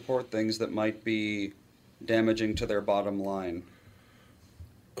doesn't report things that might be damaging to their bottom line.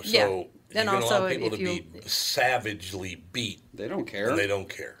 So you're going to allow people to be savagely beat. They don't care. And they don't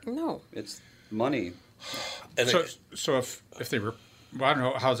care. No. It's money. And so if they I don't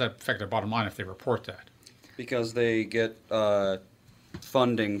know, how does that affect their bottom line if they report that? Because they get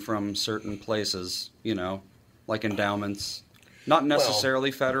funding from certain places, like endowments. Not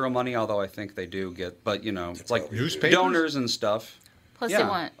necessarily federal money, although I think they do get, but it's like newspapers? Donors and stuff. Plus they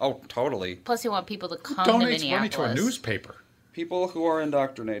want. Oh, totally. Plus they want people to come to Minneapolis. Donates money to a newspaper. People who are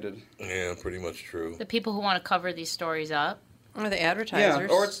indoctrinated. Yeah, pretty much true. The people who want to cover these stories up. Or the advertisers.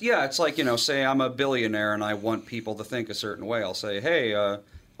 Yeah, or it's like, say I'm a billionaire and I want people to think a certain way. I'll say, hey,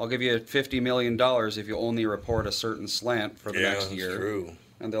 I'll give you $50 million if you only report a certain slant for the next year. That's true.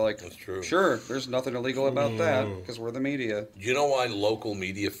 And they're like, that's true. Sure, there's nothing illegal about that because we're the media. Do you know why local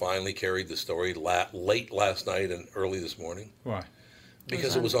media finally carried the story late last night and early this morning? Why?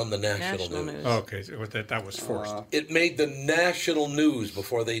 Because it was on the national news. Oh, okay, so that was forced. It made the national news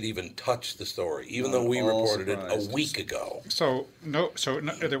before they'd even touched the story, even though we reported it a week ago.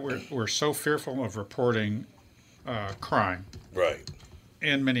 We're so fearful of reporting crime, right,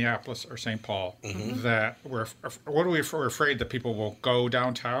 in Minneapolis or St. Paul that we're afraid that people will go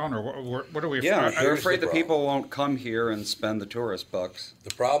downtown, or what are we afraid? Yeah, they're afraid that people won't come here and spend the tourist bucks.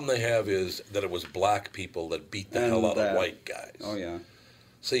 The problem they have is that it was black people that beat the hell out of white guys. Oh yeah.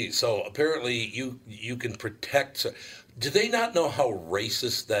 See, so apparently you can protect. Do they not know how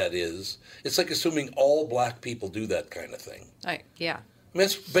racist that is? It's like assuming all black people do that kind of thing. Yeah. I mean,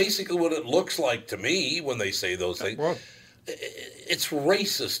 that's basically what it looks like to me when they say those things. Well, it's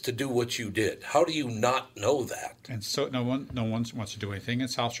racist to do what you did. How do you not know that? And so no one wants to do anything in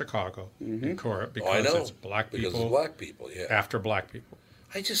South Chicago in court because I know. it's black people. Because it's black people, yeah. After black people.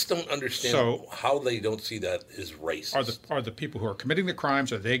 I just don't understand how they don't see that as racist. Are the people who are committing the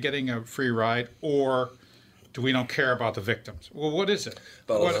crimes, are they getting a free ride, or do we don't care about the victims? Well, what is it?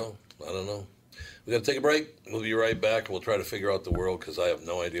 I don't know. We got to take a break. We'll be right back. We'll try to figure out the world because I have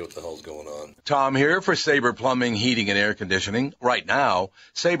no idea what the hell's going on. Tom here for Sabre Plumbing, Heating, and Air Conditioning. Right now,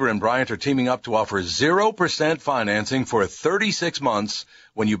 Sabre and Bryant are teaming up to offer 0% financing for 36 months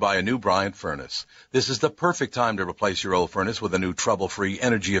when you buy a new Bryant furnace. This is the perfect time to replace your old furnace with a new trouble-free,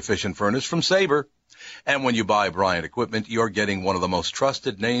 energy-efficient furnace from Sabre. And when you buy Bryant equipment, you're getting one of the most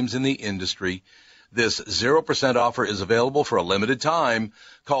trusted names in the industry. This 0% offer is available for a limited time.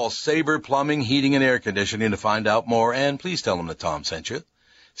 Call Sabre Plumbing, Heating, and Air Conditioning to find out more, and please tell them that Tom sent you.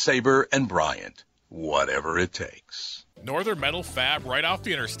 Sabre and Bryant, whatever it takes. Northern Metal Fab, right off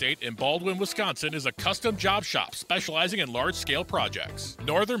the interstate in Baldwin, Wisconsin, is a custom job shop specializing in large-scale projects.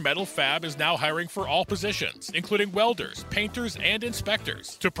 Northern Metal Fab is now hiring for all positions, including welders, painters, and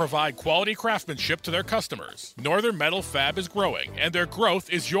inspectors, to provide quality craftsmanship to their customers. Northern Metal Fab is growing, and their growth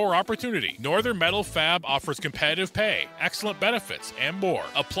is your opportunity. Northern Metal Fab offers competitive pay, excellent benefits, and more.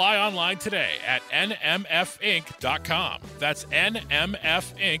 Apply online today at nmfinc.com. That's nmfinc.com.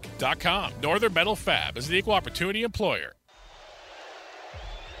 Northern Metal Fab is an equal opportunity employer.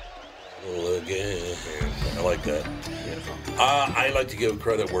 Again. I like that. I like to give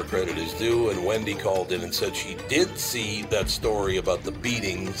credit where credit is due, and Wendy called in and said she did see that story about the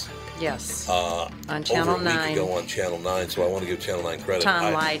beatings. Yes. On Channel over a 9. week ago on Channel 9, so I want to give Channel 9 credit.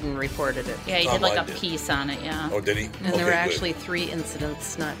 Tom Lydon reported it. Yeah, he Tom did like Lydon a piece on it, yeah. Oh, did he? And Okay, there were good. actually 3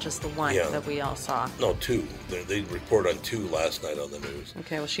 incidents, not just the one that we all saw. No, 2. They reported on 2 last night on the news.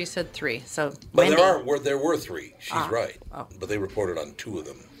 Okay, well, she said 3. So, But Wendy. there were 3. She's right. Oh. But they reported on 2 of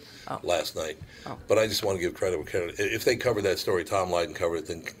them last night. Oh. But I just want to give credit where credit. If they covered that story, Tom Lydon covered it,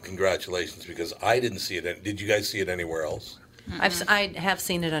 then congratulations, because I didn't see it. Did you guys see it anywhere else? I have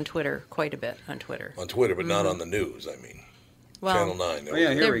seen it on Twitter, quite a bit on Twitter. On Twitter, but not on the news, I mean. Well, Channel 9. Oh,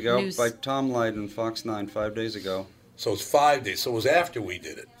 yeah, here we go. news- By Tom Lydon, Fox 9, 5 days ago. So it's 5 days. So it was after we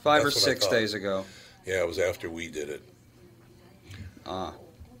did it. 5 That's or what I 6 thought. days ago. Yeah, it was after we did it. Ah.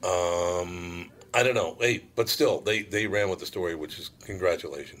 I don't know. Hey, but still, they ran with the story, which is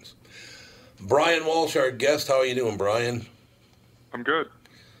congratulations. Brian Walsh, our guest. How are you doing, Brian? I'm good.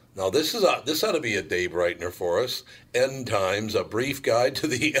 Now, this ought to be a day brightener for us. End Times, a brief guide to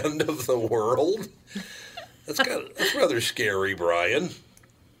the end of the world. That's rather scary, Brian.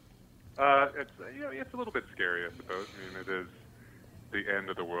 It's a little bit scary, I suppose. I mean, it is the end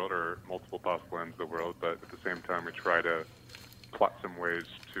of the world, or multiple possible ends of the world, but at the same time, we try to plot some ways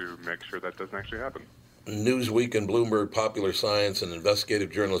to make sure that doesn't actually happen. Newsweek and Bloomberg popular science and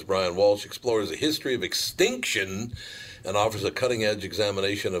investigative journalist Brian Walsh explores the history of extinction and offers a cutting-edge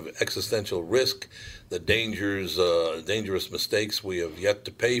examination of existential risk, the dangerous mistakes we have yet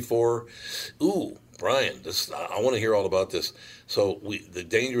to pay for. Ooh, Brian, I want to hear all about this. So the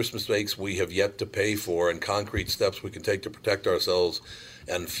dangerous mistakes we have yet to pay for and concrete steps we can take to protect ourselves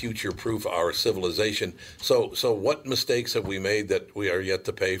and future-proof our civilization. So what mistakes have we made that we are yet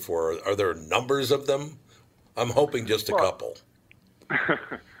to pay for? Are there numbers of them? I'm hoping just a couple.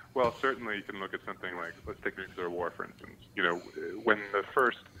 Well, certainly you can look at something like, let's take nuclear war, for instance. You know, when the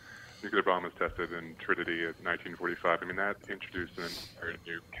first nuclear bomb was tested in Trinity in 1945, I mean, that introduced an entire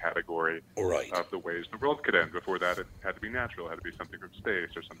new category of the ways the world could end. Before that, it had to be natural. It had to be something from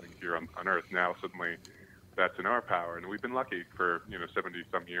space or something here on Earth. Now, suddenly, that's in our power. And we've been lucky for,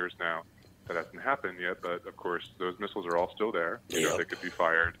 70-some years now. That hasn't happened yet, but, of course, those missiles are all still there. You know, they could be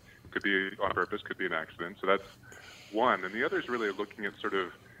fired. Could be on purpose, could be an accident. So that's one. And the other is really looking at sort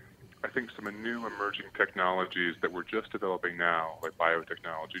of, I think, some new emerging technologies that we're just developing now, like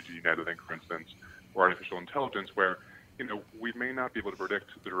biotechnology, gene editing, for instance, or artificial intelligence, where, we may not be able to predict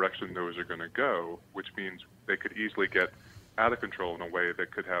the direction those are going to go, which means they could easily get out of control in a way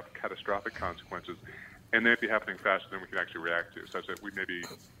that could have catastrophic consequences. And they'd be happening faster than we can actually react to, such that we may be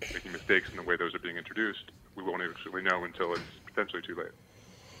making mistakes in the way those are being introduced. We won't actually know until it's potentially too late.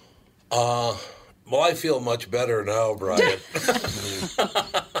 Well, I feel much better now, Brian.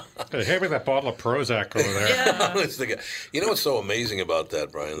 Hey, hand me that bottle of Prozac over there. You know what's so amazing about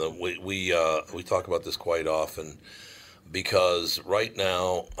that, Brian? That we talk about this quite often because right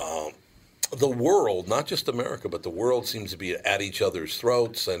now the world, not just America, but the world seems to be at each other's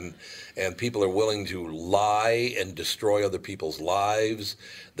throats, and people are willing to lie and destroy other people's lives.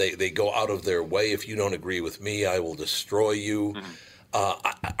 They go out of their way. If you don't agree with me, I will destroy you.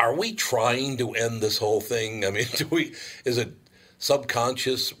 Are we trying to end this whole thing? I mean, is it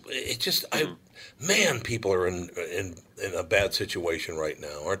subconscious? It just, people are in a bad situation right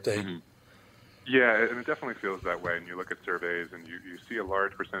now, aren't they? Mm-hmm. Yeah, and it definitely feels that way. And you look at surveys, and you see a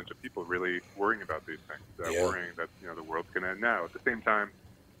large percentage of people really worrying about these things, worrying that the world's going to end now. At the same time,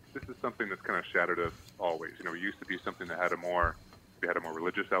 this is something that's kind of shattered us always. It used to be something that had a more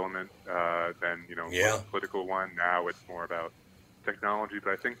religious element than a political one. Now it's more about technology,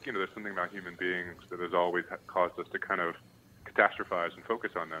 but I think there's something about human beings that has always caused us to kind of catastrophize and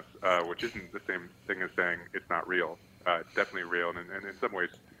focus on this, which isn't the same thing as saying it's not real. It's definitely real, and in some ways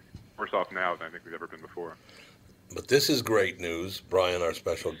worse off now than I think we've ever been before. But this is great news, Brian, our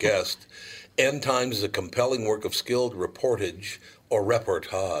special guest. End Times is a compelling work of skilled reportage or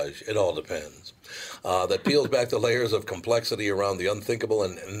reportage, it all depends, that peels back the layers of complexity around the unthinkable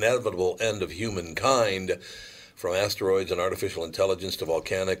and inevitable end of humankind. From asteroids and artificial intelligence to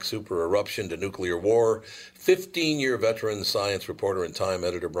volcanic super eruption to nuclear war, 15-year veteran science reporter and Time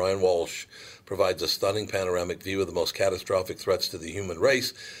editor Brian Walsh provides a stunning panoramic view of the most catastrophic threats to the human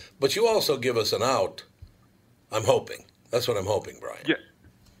race. But you also give us an out, I'm hoping. That's what I'm hoping, Brian. Yeah.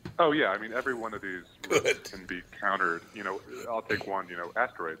 Oh, yeah. I mean, every one of these can be countered. I'll take one.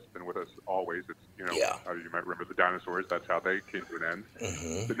 Asteroids have been with us always. It's, you might remember the dinosaurs. That's how they came to an end.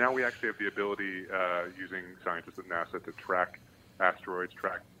 Mm-hmm. But now we actually have the ability, using scientists at NASA, to track asteroids,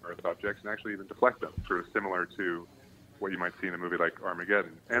 track Earth objects, and actually even deflect them, sort of similar to what you might see in a movie like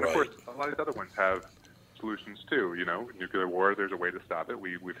Armageddon. And of course, a lot of these other ones have solutions too. Nuclear war, there's a way to stop it.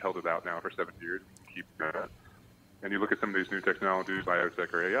 We've held it out now for 7 years. We can keep that. And you look at some of these new technologies,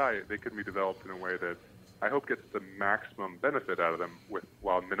 biotech or AI, they can be developed in a way that I hope gets the maximum benefit out of them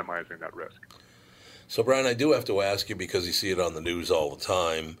while minimizing that risk. So, Brian, I do have to ask you, because you see it on the news all the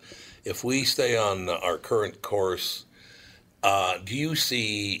time, if we stay on our current course, do you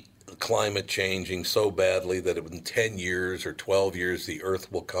see climate changing so badly that in 10 years or 12 years the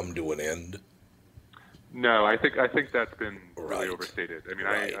Earth will come to an end? No, I think that's been really overstated. I mean,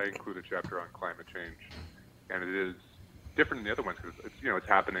 I include a chapter on climate change, and it is different than the other ones because it's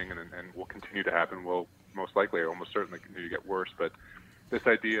happening and will continue to happen. Will most likely, or almost certainly, continue to get worse. But this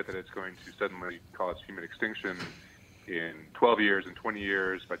idea that it's going to suddenly cause human extinction in 12 years, in 20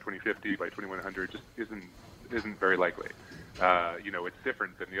 years, by 2050, by 2100, just isn't very likely. It's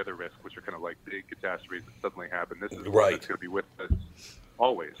different than the other risks, which are kind of like big catastrophes that suddenly happen. This is one that's going to be with us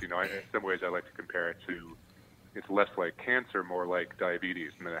always. In some ways, I like to compare it to, it's less like cancer, more like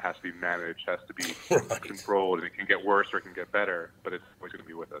diabetes. I mean, it has to be managed, has to be controlled, and it can get worse or it can get better, but it's always going to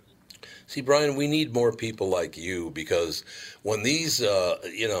be with us. See, Brian, we need more people like you, because when these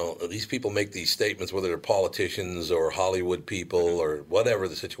people make these statements, whether they're politicians or Hollywood people or whatever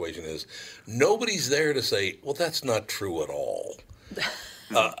the situation is, nobody's there to say, well, that's not true at all.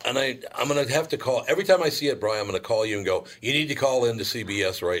 And I'm going to have to call, every time I see it, Brian, I'm going to call you and go, you need to call in to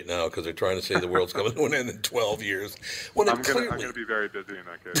CBS right now because they're trying to say the world's coming to an end in 12 years. When I'm going to be very busy in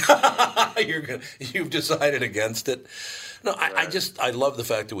that case. You've decided against it. No, I love the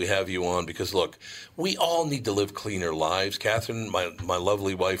fact that we have you on because, look, we all need to live cleaner lives. Catherine, my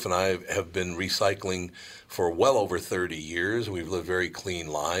lovely wife, and I have been recycling for well over 30 years. We've lived very clean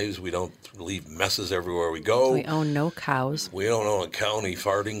lives. We don't leave messes everywhere we go. We own no cows. We don't own a county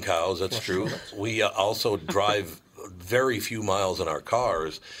farting cows. That's true. We also drive very few miles in our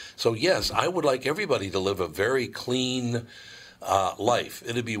cars. So, yes, I would like everybody to live a very clean life.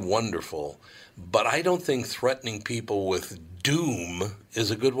 It'd be wonderful. But I don't think threatening people with doom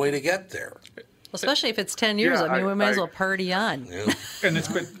is a good way to get there. Especially if it's 10 years. We might as well party on. Yeah. And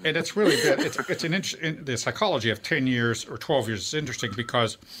it's really good. It's an the psychology of 10 years or 12 years is interesting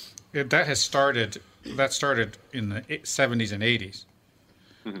because that started in the 70s and 80s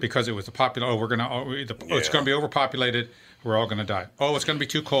because it was the popular. It's going to be overpopulated. We're all going to die. Oh, it's going to be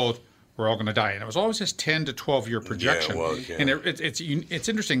too cold. We're all going to die. And it was always this 10 to 12 year projection. Yeah, it was, yeah. And it's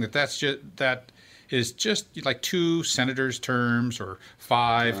interesting that is just like 2 senators' terms or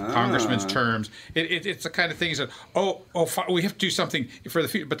 5 congressmen's terms. It's the kind of things that we have to do something for the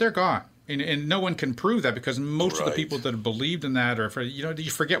future, but they're gone. And no one can prove that because most of the people that have believed in that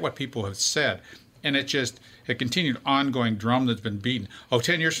you forget what people have said. And it's just a continued ongoing drum that's been beaten.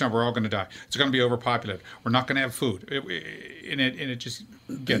 10 years from now, we're all going to die. It's going to be overpopulated. We're not going to have food. And it just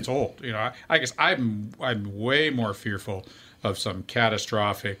gets old. I guess I'm way more fearful of some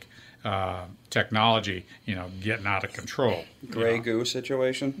catastrophic technology, getting out of control. Grey goo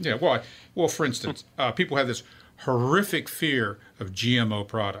situation? Yeah, well, for instance, people have this horrific fear of GMO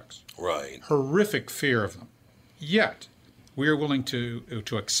products. Right. Horrific fear of them. Yet, we are willing to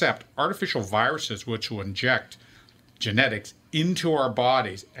accept artificial viruses which will inject genetics into our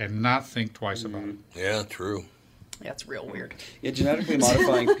bodies and not think twice about it. Yeah, true. That's real weird. Yeah, genetically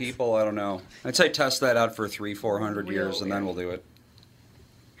modifying people, I don't know. I'd say test that out for 300-400 years and then we'll do it.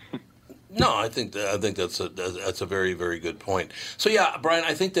 No, I think that's a very, very good point. So yeah, Brian,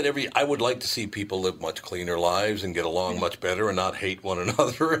 I think that I would like to see people live much cleaner lives and get along much better and not hate one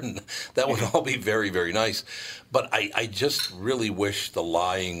another, and that would all be very, very nice. But I just really wish the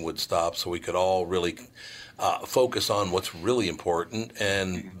lying would stop so we could all really focus on what's really important.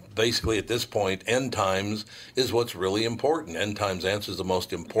 And basically at this point, end times is what's really important. End times answers the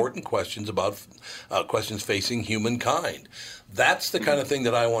most important questions about questions facing humankind. That's the kind of thing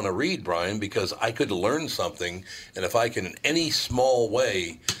that I want to read, Brian, because I could learn something, and if I can in any small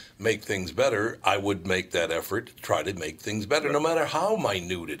way make things better, I would make that effort to try to make things better, no matter how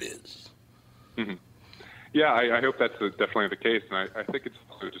minute it is. Mm-hmm. Yeah, I hope that's definitely the case, and I think it's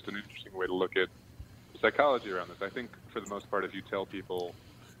also just an interesting way to look at psychology around this. I think for the most part, if you tell people,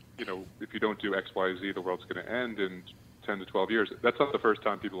 if you don't do X, Y, Z, the world's going to end in 10 to 12 years. That's not the first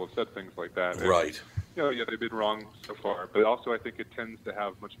time people have said things like that. Right. And, they've been wrong so far. But also I think it tends to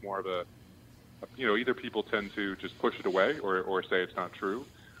have much more of a either people tend to just push it away or say it's not true,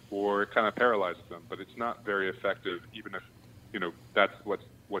 or it kind of paralyzes them. But it's not very effective, even if, that's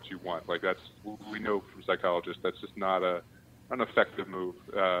what you want. Like we know from psychologists, that's just not an effective move,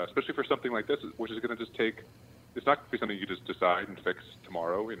 especially for something like this, which is going to just take, it's not going to be something you just decide and fix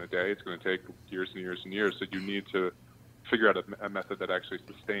tomorrow in a day. It's going to take years and years and years. So you need to figure out a method that actually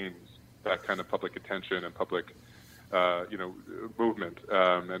sustains that kind of public attention and public, movement.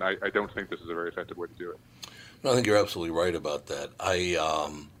 And I don't think this is a very effective way to do it. No, I think you're absolutely right about that.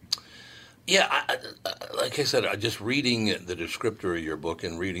 Like I said, just reading the descriptor of your book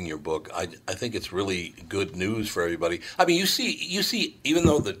and reading your book, I think it's really good news for everybody. I mean, you see, even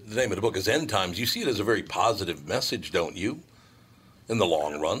though the name of the book is End Times, you see it as a very positive message, don't you? In the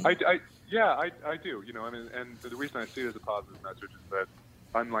long run. I do. And the reason I see it as a positive message is that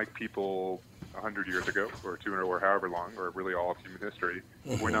unlike people 100 years ago, or 200, or however long, or really all of human history,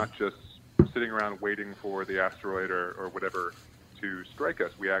 we're not just sitting around waiting for the asteroid or whatever to strike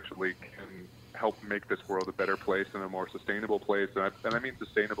us. We actually can help make this world a better place and a more sustainable place. And I mean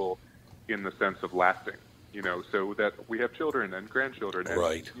sustainable in the sense of lasting, so that we have children and grandchildren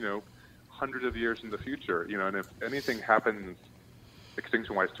and, hundreds of years in the future, and if anything happens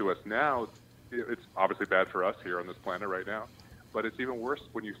extinction-wise to us now, it's obviously bad for us here on this planet right now, but it's even worse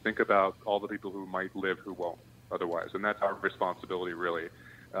when you think about all the people who might live who won't otherwise. And that's our responsibility, really,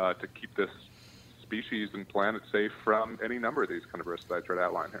 to keep this species and planet safe from any number of these kind of risks that I try to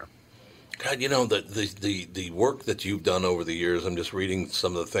outline here. God, the work that you've done over the years, I'm just reading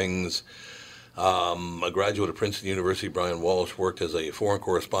some of the things. A graduate of Princeton University, Brian Walsh worked as a foreign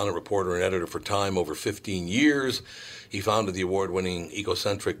correspondent, reporter, and editor for Time over 15 years. He founded the award-winning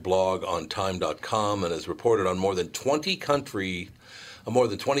ecocentric blog on Time.com and has reported on more than 20 countries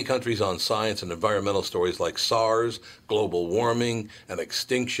on science and environmental stories like SARS, global warming, and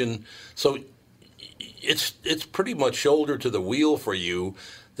extinction. So it's pretty much shoulder to the wheel for you.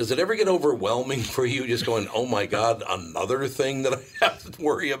 Does it ever get overwhelming for you, just going, oh my God, another thing that I have to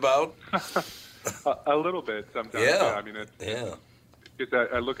worry about? A little bit sometimes. Yeah. I mean,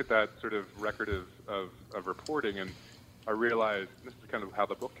 I look at that sort of record of reporting, and I realize this is kind of how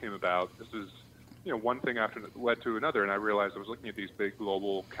the book came about. This is, one thing after led to another, and I realized I was looking at these big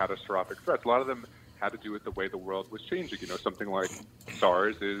global catastrophic threats. A lot of them had to do with the way the world was changing. Something like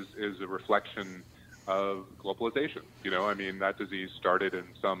SARS is a reflection of globalization. That disease started in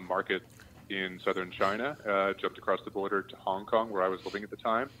some market in southern China, jumped across the border to Hong Kong, where I was living at the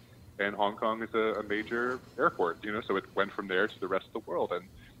time, and Hong Kong is a major airport, so it went from there to the rest of the world, and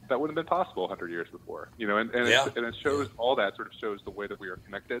that wouldn't have been possible 100 years before, it shows, all that sort of shows the way that we are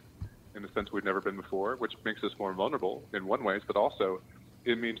connected in a sense we've never been before, which makes us more vulnerable in one way, but also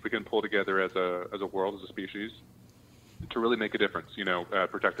it means we can pull together as a world, as a species, to really make a difference,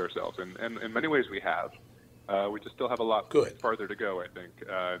 protect ourselves. And in many ways we have. We just still have a lot farther to go, I think,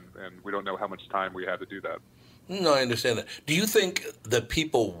 and we don't know how much time we have to do that. No, I understand that. Do you think that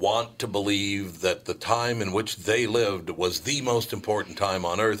people want to believe that the time in which they lived was the most important time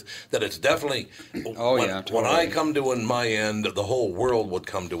on Earth, that it's definitely, when I come to my end, the whole world would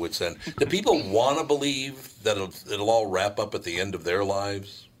come to its end? Do people want to believe that it'll all wrap up at the end of their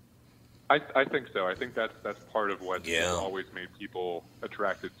lives? I think so. I think that's part of what always made people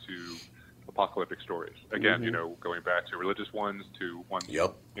attracted to apocalyptic stories. Again, going back to religious ones, to ones,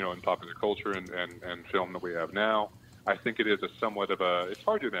 in popular culture and film that we have now. I think it is it's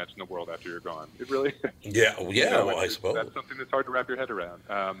hard to imagine the world after you're gone. It really is. I suppose. That's something that's hard to wrap your head around.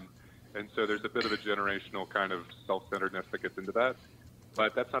 And so there's a bit of a generational kind of self-centeredness that gets into that.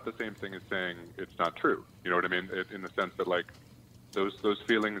 But that's not the same thing as saying it's not true. You know what I mean? In the sense that, like, those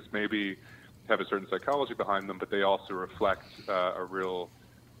feelings maybe have a certain psychology behind them, but they also reflect a real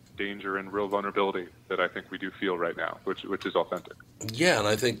danger and real vulnerability that I think we do feel right now, which is authentic. Yeah, and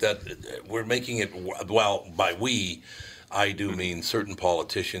I think that we're making it, well, by we, I do mean certain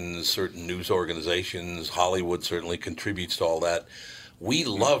politicians, certain news organizations, Hollywood certainly contributes to all that. We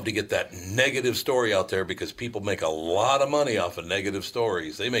love to get that negative story out there because people make a lot of money off of negative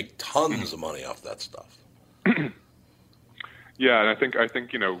stories. They make tons of money off that stuff. Yeah, and I think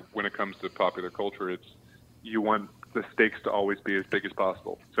when it comes to popular culture, you want the stakes to always be as big as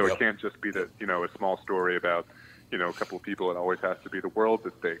possible. So it can't just be that a small story about a couple of people. It always has to be the world's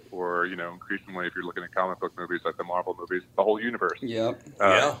at stake, or increasingly, if you're looking at comic book movies like the Marvel movies, the whole universe.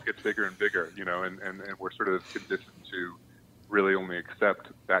 Gets bigger and bigger. And we're sort of conditioned to really only accept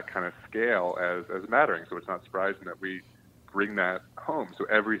that kind of scale as mattering. So it's not surprising that we bring that home. So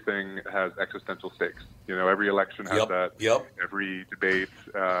everything has existential stakes. Every election has that. Every debate.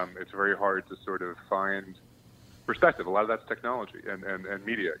 It's very hard to sort of find perspective. A lot of that's technology and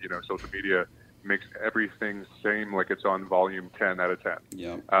media. Social media makes everything seem like it's on volume 10 out of 10.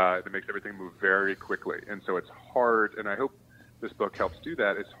 It makes everything move very quickly. And so it's hard, and I hope this book helps do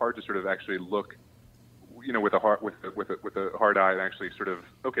that. It's hard to sort of actually look with a hard eye and actually sort of,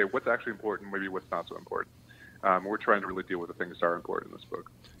 okay, what's actually important, maybe what's not so important. We're trying to really deal with the things that are important in this book.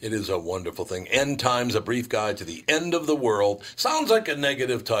 It is a wonderful thing. End Times, A Brief Guide to the End of the World. Sounds like a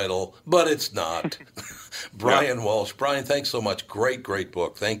negative title, but it's not. Brian Walsh. Brian, thanks so much. Great, great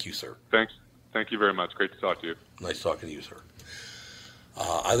book. Thank you, sir. Thanks. Thank you very much. Great to talk to you. Nice talking to you, sir.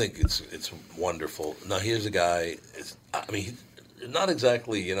 I think it's wonderful. Now, here's a guy, he's not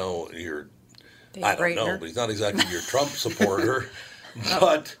exactly, your, I don't know, but he's not exactly your Trump supporter.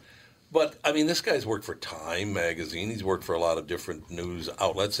 But, I mean, this guy's worked for Time magazine. He's worked for a lot of different news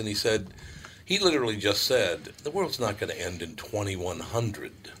outlets. And he literally just said, the world's not going to end in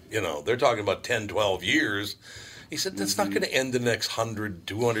 2100. They're talking about 10, 12 years. He said, that's not going to end in the next 100,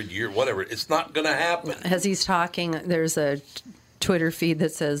 200 years, whatever. It's not going to happen. As he's talking, there's a Twitter feed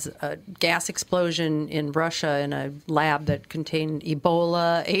that says a gas explosion in Russia in a lab that contained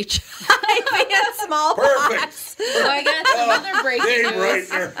Ebola, HIV, and smallpox. So I got some other breaking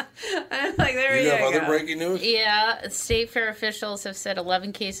news. I'm like, there you have go. other breaking news? Yeah, State Fair officials have said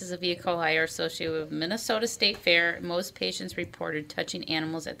 11 cases of E. coli are associated with Minnesota State Fair. Most patients reported touching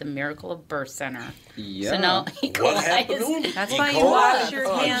animals at the Miracle of Birth Center. Yeah. So now E. coli What happened to him? That's why you wash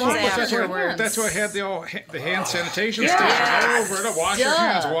your hands afterwards. That's why I had the hand sanitation station all over it. Wash your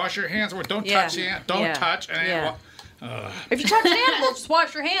hands. Wash your hands. Well, touch the hand. Don't touch. If you touch an animal, just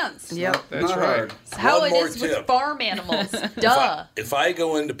wash your hands. Yep. That's right. That's how One it more is tip. with farm animals. Duh. If I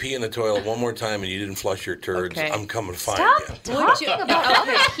go in to pee in the toilet one more time and you didn't flush your turds, Okay. I'm coming to find Stop you. talking about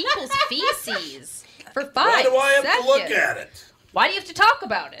other people's feces for 5 Why do I have seconds. to look at it? Why do you have to talk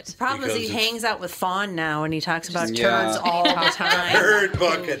about it? The problem is he Because hangs out with Fawn now, and he talks about Yeah. turds all the time. Turd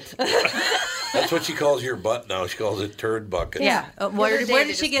bucket. That's what she calls your butt now. She calls it turd bucket. Yeah. Where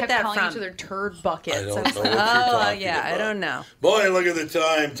did she get that calling from? each other turd buckets. I don't know what you're Oh, talking yeah, about. I don't know. Boy, look at the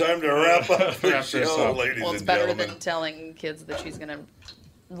time. Time to wrap up the Wrap this show, up. ladies Well, it's and better gentlemen. than telling kids that she's going to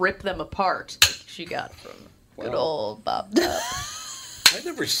rip them apart. She got from good old Bob Dub. I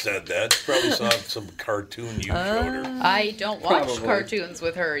never said that. Probably saw some cartoon you showed her. I don't watch Probably. cartoons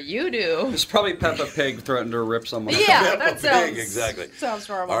with her. You do. It's probably Peppa Pig threatened to rip someone. Yeah, Peppa that sounds Pig, exactly. Sounds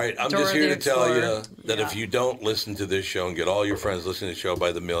normal. All right, I'm Dora just the here to tell you Explorer. that if you don't listen to this show and get all your friends listening to the show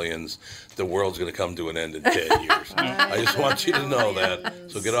by the millions, the world's going to come to an end in 10 years. I just want you to know that.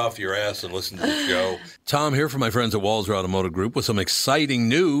 So get off your ass and listen to the show. Tom here from my friends at Walzer Automotive Group with some exciting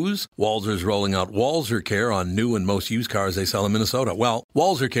news. Walzer's rolling out Walzer Care on new and most used cars they sell in Minnesota. Well,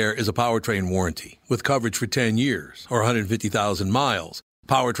 Walzer Care is a powertrain warranty with coverage for 10 years or 150,000 miles.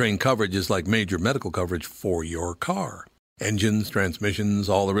 Powertrain coverage is like major medical coverage for your car. Engines, transmissions,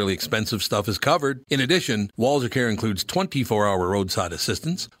 all the really expensive stuff is covered. In addition, Walzer Care includes 24-hour roadside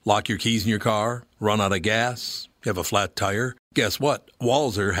assistance. Lock your keys in your car, run out of gas, you have a flat tire. Guess what?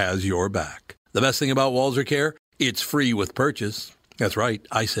 Walzer has your back. The best thing about Walzer Care? It's free with purchase. That's right,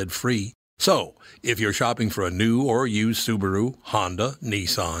 I said free. So, if you're shopping for a new or used Subaru, Honda,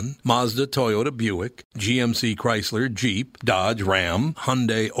 Nissan, Mazda, Toyota, Buick, GMC, Chrysler, Jeep, Dodge, Ram,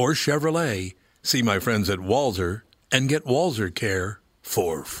 Hyundai, or Chevrolet, see my friends at Walzer and get Walzer Care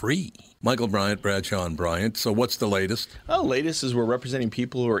for free. Michael Bryant, Bradshaw and Bryant. So what's the latest? Well, the latest is we're representing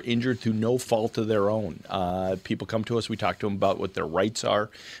people who are injured through no fault of their own. People come to us. We talk to them about what their rights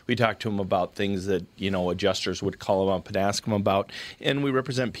are. We talk to them about things that, adjusters would call them up and ask them about. And we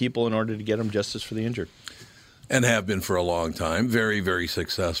represent people in order to get them justice for the injured. And have been for a long time. Very, very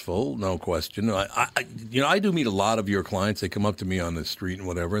successful, no question. I do meet a lot of your clients. They come up to me on the street and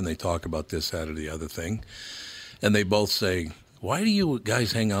whatever, and they talk about this, that, or the other thing. And they both say, why do you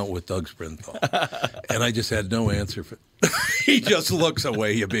guys hang out with Doug Sprinthal? And I just had no answer for He just looks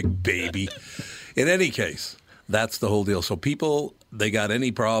away, you big baby. In any case, that's the whole deal. So people, they got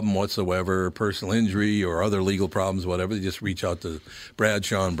any problem whatsoever, personal injury or other legal problems, whatever, they just reach out to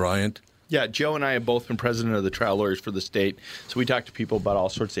Bradshaw and Bryant. Yeah, Joe and I have both been president of the trial lawyers for the state, so we talk to people about all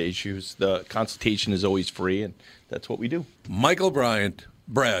sorts of issues. The consultation is always free, and that's what we do. Michael Bryant,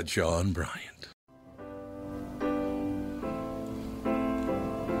 Bradshaw and Bryant.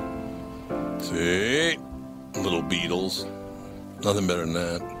 See? Little Beatles. Nothing better than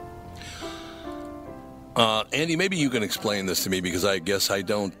that. Andy, maybe you can explain this to me because I guess I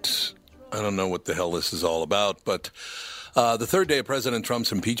don't know what the hell this is all about, but the third day of President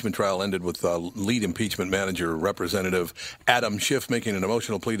Trump's impeachment trial ended with lead impeachment manager, Representative Adam Schiff, making an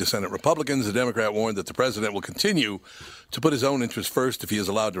emotional plea to Senate Republicans. The Democrat warned that the president will continue to put his own interests first if he is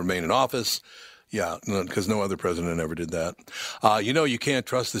allowed to remain in office. Yeah, because no other president ever did that. You can't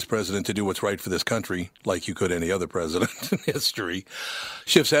trust this president to do what's right for this country like you could any other president in history.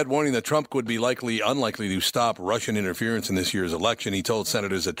 Schiff said, warning that Trump would be unlikely to stop Russian interference in this year's election. He told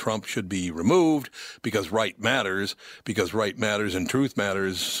senators that Trump should be removed because right matters and truth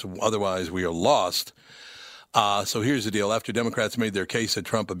matters. Otherwise, we are lost. So here's the deal. After Democrats made their case that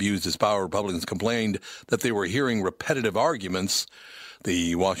Trump abused his power, Republicans complained that they were hearing repetitive arguments.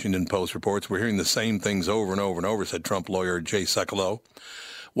 The Washington Post reports, we're hearing the same things over and over and over, said Trump lawyer Jay Sekulow.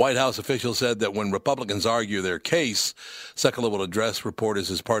 White House officials said that when Republicans argue their case, Sekulow will address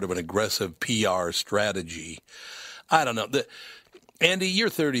reporters as part of an aggressive PR strategy. I don't know. Andy, you're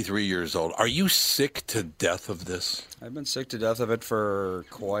 33 years old. Are you sick to death of this? I've been sick to death of it for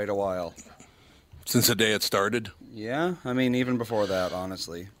quite a while. Since the day it started? Yeah, I mean, even before that,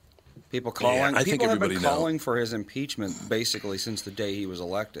 honestly. People calling. Yeah, I think people have been everybody calling for his impeachment basically since the day he was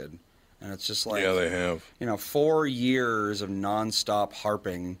elected, and it's just like, yeah, they have. 4 years of nonstop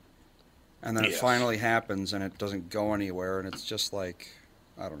harping, and then it finally happens, and it doesn't go anywhere, and it's just like,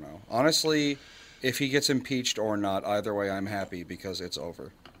 I don't know. Honestly, if he gets impeached or not, either way, I'm happy because it's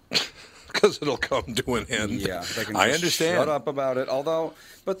over. Because it'll come to an end. Yeah, they can just I understand. shut up about it.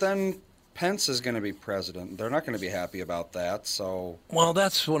 But then Pence is going to be president. They're not going to be happy about that. So, well,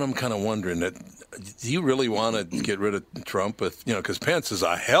 that's what I'm kind of wondering. Do you really want to get rid of Trump? Because Pence is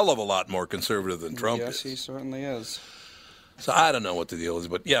a hell of a lot more conservative than Trump is. Yes, he certainly is. So I don't know what the deal is,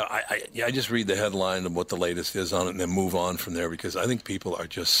 but yeah, I just read the headline of what the latest is on it and then move on from there because I think people are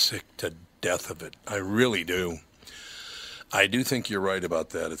just sick to death of it. I really do. I do think you're right about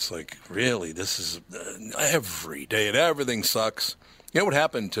that. It's like, really, this is every day. Everything sucks. You know what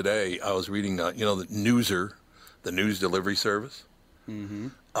happened today? I was reading, the Newser, the news delivery service. Mm-hmm.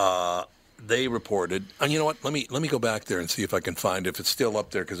 They reported, and you know what? Let me go back there and see if I can find if it's still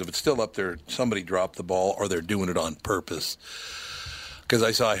up there. Because if it's still up there, somebody dropped the ball or they're doing it on purpose. Because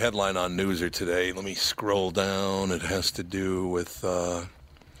I saw a headline on Newser today. Let me scroll down. It has to do with.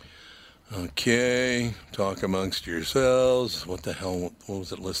 Okay, talk amongst yourselves. What the hell? What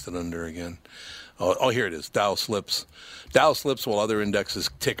was it listed under again? Oh, here it is. Dow slips. Dow slips while other indexes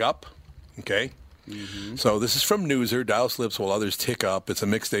tick up. Okay. Mm-hmm. So this is from Newser. Dow slips while others tick up. It's a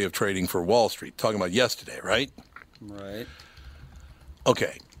mixed day of trading for Wall Street. Talking about yesterday, right? Right.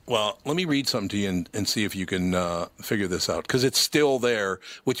 Okay. Well, let me read something to you and see if you can figure this out. Because it's still there,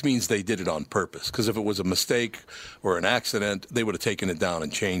 which means they did it on purpose. Because if it was a mistake or an accident, they would have taken it down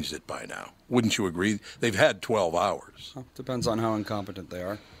and changed it by now. Wouldn't you agree? They've had 12 hours. Well, depends on how incompetent they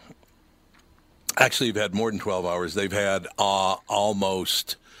are. Actually, they've had more than 12 hours. They've had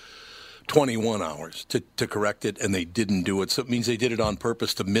almost 21 hours to correct it, and they didn't do it. So it means they did it on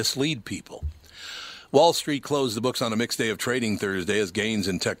purpose to mislead people. Wall Street closed the books on a mixed day of trading Thursday as gains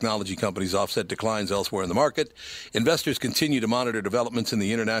in technology companies offset declines elsewhere in the market. Investors continue to monitor developments in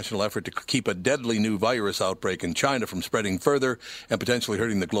the international effort to keep a deadly new virus outbreak in China from spreading further and potentially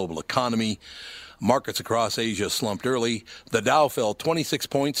hurting the global economy. Markets across Asia slumped early. The Dow fell 26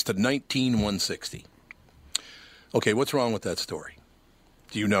 points to 19,160. Okay, what's wrong with that story?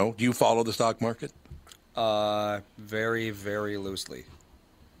 Do you know? Do you follow the stock market? Very, very loosely.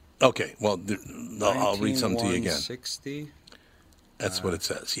 Okay, well, I'll read something to you again. 19,160? That's what it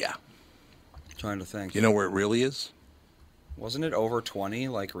says, yeah. Trying to think. You know where it really is? Wasn't it over 20,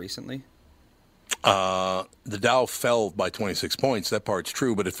 like, recently? The Dow fell by 26 points. That part's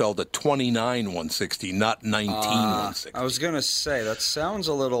true, but it fell to 29,160, not 19,160. I was going to say, that sounds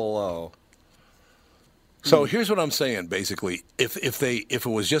a little low. So here's what I'm saying, basically. If it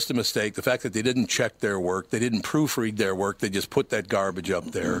was just a mistake, the fact that they didn't check their work, they didn't proofread their work, they just put that garbage up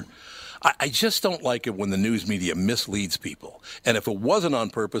there. I just don't like it when the news media misleads people. And if it wasn't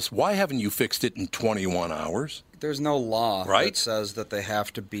on purpose, why haven't you fixed it in 21 hours? There's no law that says that they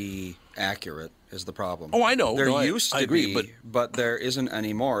have to be accurate is the problem. Oh, I know. There No, used to I agree, be, but there isn't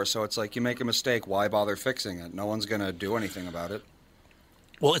anymore. So it's like you make a mistake, why bother fixing it? No one's going to do anything about it.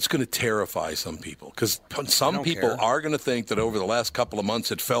 Well, it's going to terrify some people because some people are going to think that over the last couple of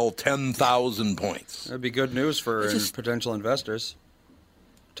months it fell 10,000 points. That'd be good news for potential investors.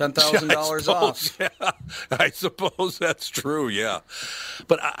 $10,000 off. Yeah, I suppose that's true, yeah.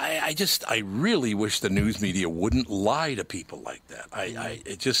 But I really wish the news media wouldn't lie to people like that.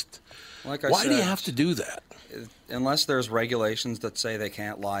 Like I why said, do you have to do that? Unless there's regulations that say they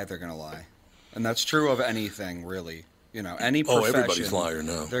can't lie, they're going to lie. And that's true of anything, really. You know, any profession. Everybody's a liar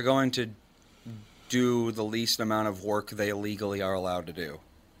now. They're going to do the least amount of work they legally are allowed to do.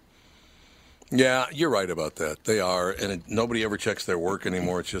 Yeah, you're right about that. They are, and nobody ever checks their work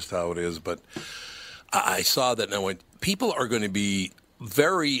anymore. It's just how it is. But I saw that now. People are going to be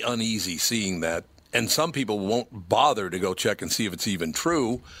very uneasy seeing that, and some people won't bother to go check and see if it's even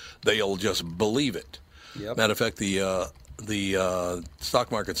true. They'll just believe it. Yep. Matter of fact, the stock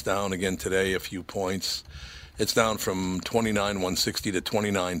market's down again today, a few points. It's down from 29,160 to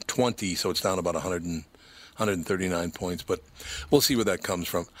 29,20, so it's down about 100 139 points. But we'll see where that comes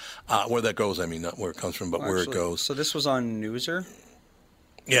from. Where that goes, I mean, not where it comes from, but where it goes. So this was on Newser?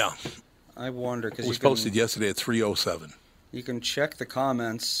 Yeah. I wonder, because it was posted yesterday at 3:07. You can check the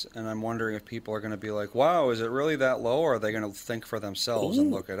comments, and I'm wondering if people are going to be like, wow, is it really that low, or are they going to think for themselves and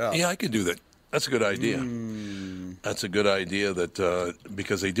look it up? Yeah, I could do that. That's a good idea. That's a good idea that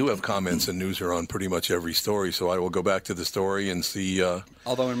because they do have comments in Newser on pretty much every story, so I will go back to the story and see.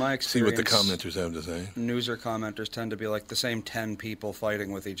 Although in my experience, see what the commenters have to say. Newser commenters tend to be like the same 10 people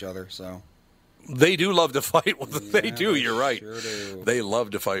fighting with each other, so. They do love to fight with. Yeah, they do. You're right. Sure do. They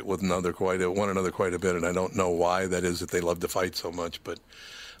love to fight with one another quite a bit, and I don't know why that is that they love to fight so much. But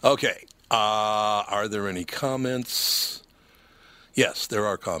okay, are there any comments? Yes, there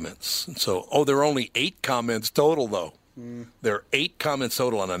are comments. So, there are only 8 comments total, though. There are 8 comments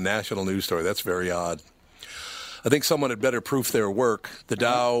total on a national news story. That's very odd. I think someone had better proof their work. The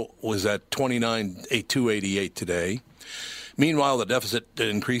Dow was at 29,288 today. Meanwhile, the deficit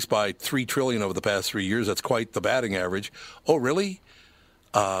increased by $3 trillion over the past 3 years. That's quite the batting average. Oh, really?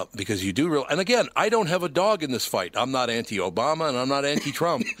 Because you do real. And again, I don't have a dog in this fight. I'm not anti-Obama and I'm not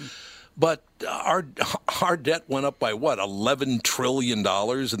anti-Trump. But our debt went up by what, $11 trillion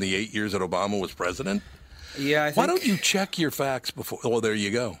in the 8 years that Obama was president? Yeah, I think. Why don't you check your facts before? Oh, there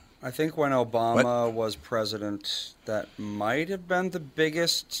you go. I think when Obama was president, that might have been the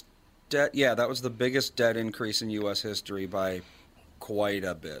biggest debt. Yeah, that was the biggest debt increase in U.S. history by quite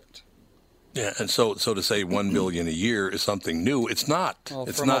a bit. Yeah, and so to say $1 billion a year is something new, it's not. Well,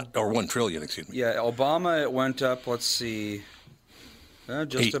 it's not, or $1 trillion, excuse me. Yeah, Obama, it went up, let's see,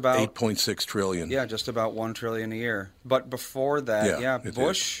 just about 8.6 trillion. Yeah, just about $1 trillion a year. But before that,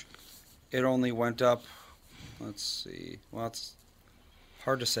 Bush, it only went up. Let's see. Well, it's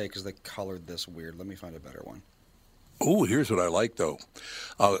hard to say because they colored this weird. Let me find a better one. Oh, here's what I like, though.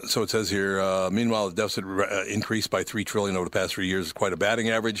 So it says here, meanwhile, the deficit increased by $3 trillion over the past 3 years. Quite a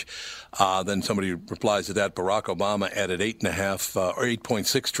batting average. Then somebody replies to that. Barack Obama added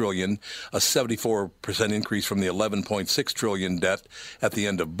 $8.6 trillion, a 74% increase from the $11.6 trillion debt at the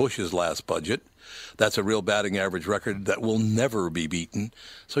end of Bush's last budget. That's a real batting average record that will never be beaten.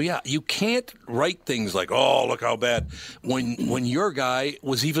 So, yeah, you can't write things like, oh, look how bad, when your guy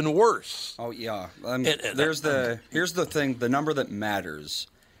was even worse. Oh, yeah. Here's the thing. The number that matters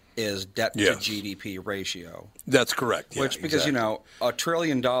is debt to GDP ratio. That's correct. Yeah, because, exactly. $1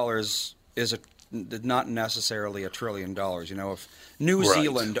 trillion is not necessarily $1 trillion. If New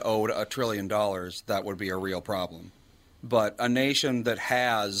Zealand owed $1 trillion, that would be a real problem. But a nation that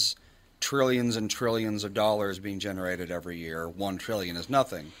has trillions and trillions of dollars being generated every year, $1 trillion is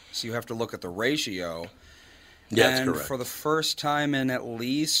nothing. So you have to look at the ratio. Yeah, that's correct. And for the first time in at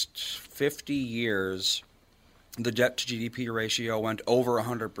least 50 years, the debt to GDP ratio went over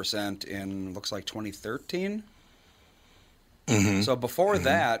 100% in, looks like 2013. Mm-hmm. So before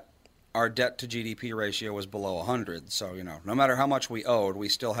that, our debt to GDP ratio was below 100. So, no matter how much we owed, we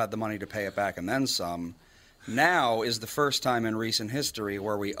still had the money to pay it back and then some. Now is the first time in recent history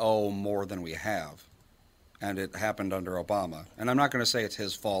where we owe more than we have. And it happened under Obama. And I'm not going to say it's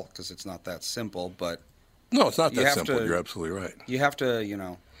his fault because it's not that simple, but... No, it's not that simple. You're absolutely right. You have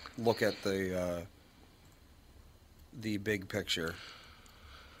to, look at the big picture.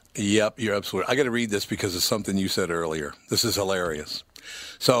 Yep, you're absolutely. I got to read this because it's something you said earlier. This is hilarious.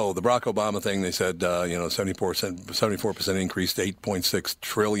 So the Barack Obama thing, they said, 74% increase to $8.6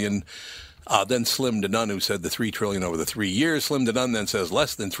 trillion. Then Slim to None, who said the $3 trillion over the 3 years. Slim to None then says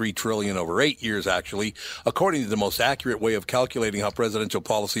less than $3 trillion over 8 years, actually, according to the most accurate way of calculating how presidential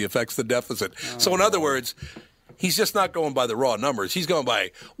policy affects the deficit. So in other words, he's just not going by the raw numbers. He's going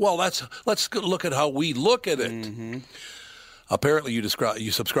by, well, let's look at how we look at it. Mm-hmm. Apparently,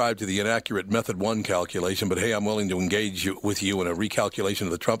 you subscribe to the inaccurate Method 1 calculation, but hey, I'm willing to engage with you in a recalculation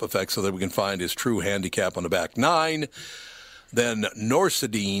of the Trump effect so that we can find his true handicap on the back nine. Then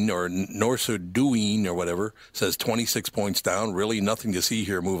Norsadine or whatever says 26 points down. Really nothing to see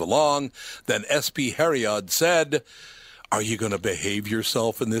here. Move along. Then SP Heriod said, are you going to behave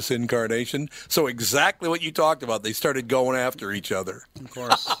yourself in this incarnation? So exactly what you talked about. They started going after each other. Of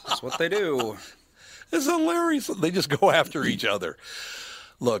course. That's what they do. It's hilarious. They just go after each other.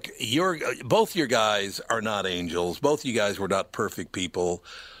 Look, both your guys are not angels. Both you guys were not perfect people.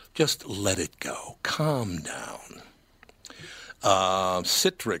 Just let it go. Calm down.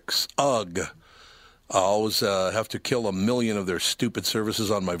 Citrix, ugh. I always have to kill 1 million of their stupid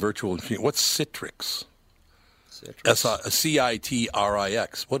services on my virtual machine. What's Citrix?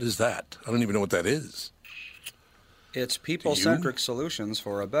 Citrix. What is that? I don't even know what that is. It's people-centric solutions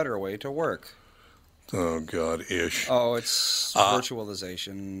for a better way to work. Oh, God, ish. Oh, it's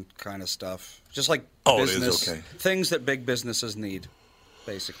virtualization kind of stuff. Just like it business, is, okay. Things that big businesses need,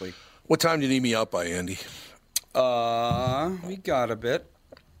 basically. What time do you need me out by, Andy? We got a bit.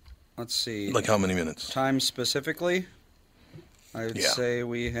 Let's see. Like how many minutes? Time specifically? I would say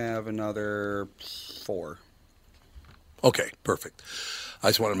we have another 4. Okay, perfect. I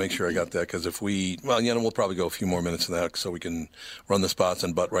just want to make sure I got that because if we'll probably go a few more minutes of that so we can run the spots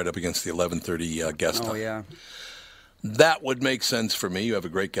and butt right up against the 11:30 guest time. Oh, yeah. That would make sense for me. You have a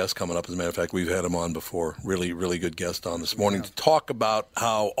great guest coming up. As a matter of fact, we've had him on before. Really, really good guest on this morning to talk about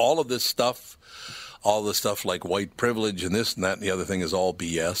how all the stuff like white privilege and this and that and the other thing is all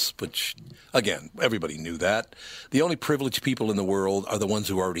BS, which, again, everybody knew that. The only privileged people in the world are the ones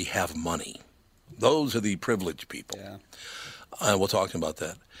who already have money. Those are the privileged people. Yeah. We'll talk about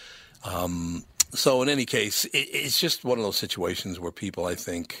that. So in any case, it's just one of those situations where people, I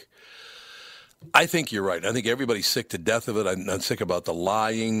think you're right. I think everybody's sick to death of it. I'm sick about the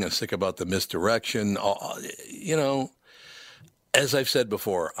lying. I'm sick about the misdirection. As I've said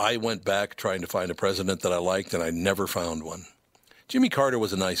before, I went back trying to find a president that I liked, and I never found one. Jimmy Carter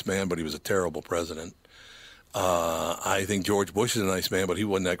was a nice man, but he was a terrible president. I think George Bush is a nice man, but he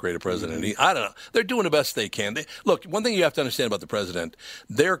wasn't that great a president. I don't know. They're doing the best they can. Look, one thing you have to understand about the president,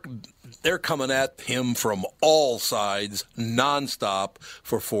 they're coming at him from all sides, nonstop,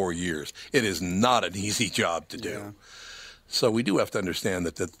 for 4 years. It is not an easy job to do. Yeah. So we do have to understand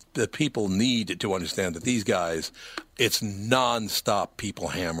that the people need to understand that these guys, it's nonstop people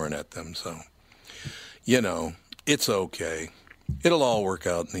hammering at them. So, it's okay. It'll all work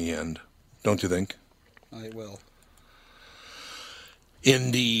out in the end, don't you think? I will.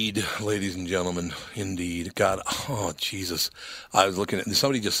 Indeed, ladies and gentlemen, indeed. God, oh, Jesus. I was looking at,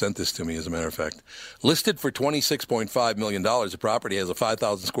 somebody just sent this to me, as a matter of fact. Listed for $26.5 million, the property has a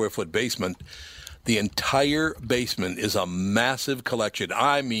 5,000 square foot basement. The entire basement is a massive collection.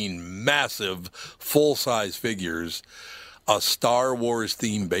 I mean, massive, full-size figures. A Star Wars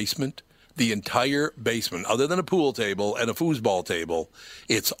themed basement. The entire basement, other than a pool table and a foosball table,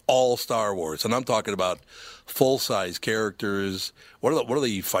 it's all Star Wars. And I'm talking about full-size characters. What are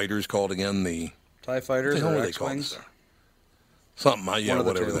the fighters called again? The TIE fighters or X-Wings? Something,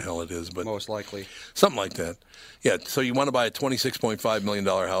 whatever the hell it is. But most likely. Something like that. Yeah, so you want to buy a $26.5 million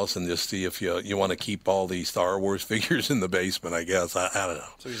house and just see if you want to keep all the Star Wars figures in the basement, I guess. I don't know.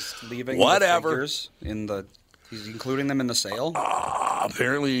 So he's leaving the figures he's including them in the sale?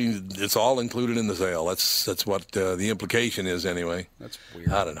 Apparently, it's all included in the sale. That's what the implication is, anyway. That's weird.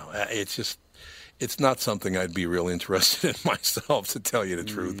 I don't know. It's not something I'd be real interested in myself, to tell you the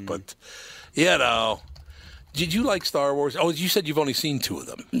truth. But, did you like Star Wars? Oh, you said you've only seen 2 of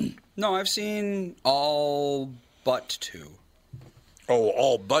them. No, I've seen all but 2. Oh,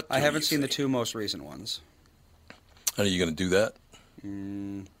 all but 2. I haven't seen the 2 most recent ones. Are you going to do that?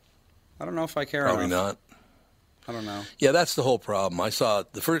 I don't know if I care Probably not. I don't know. Yeah, that's the whole problem. I saw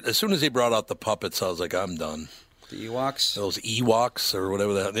as soon as they brought out the puppets, I was like, I'm done. The Ewoks? Those Ewoks or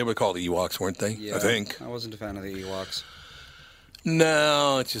whatever they were called Ewoks, weren't they? Yeah, I think. I wasn't a fan of the Ewoks.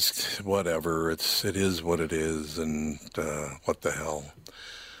 No, it's just whatever. It is what it is, and what the hell?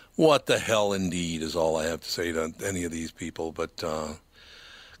 What the hell, indeed, is all I have to say to any of these people. But,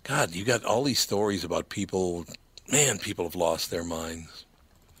 God, you got all these stories about people. Man, people have lost their minds.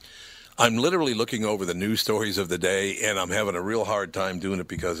 I'm literally looking over the news stories of the day, and I'm having a real hard time doing it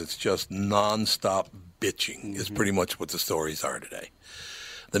because it's just nonstop bitching is pretty much what the stories are today.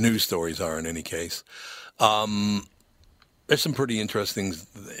 The news stories are, in any case. There's some pretty interesting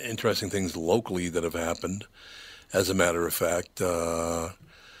things locally that have happened, as a matter of fact. God,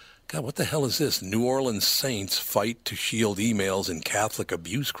 what the hell is this? New Orleans Saints fight to shield emails in Catholic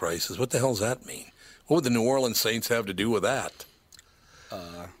abuse crisis. What the hell does that mean? What would the New Orleans Saints have to do with that?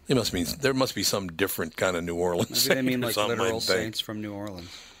 There must be some different kind of New Orleans. Maybe they mean like literal saints from New Orleans.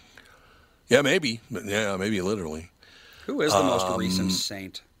 Yeah, maybe. Yeah, maybe literally. Who is the most recent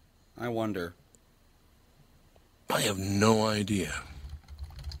saint? I wonder. I have no idea.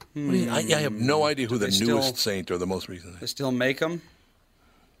 I have no idea who the newest saint or the most recent. They still make them?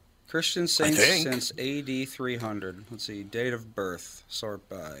 Christian saints since AD 300. Let's see, date of birth, sort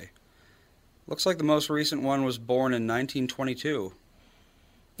by. Looks like the most recent one was born in 1922.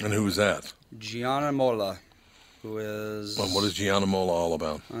 And who was that? Gianna Molla, who is... Well, what is Gianna Molla all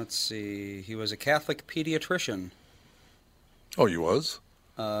about? Let's see. He was a Catholic pediatrician. Oh, he was?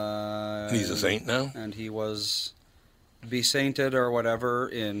 And he's a saint now? And he was besainted or whatever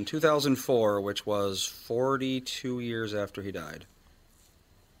in 2004, which was 42 years after he died.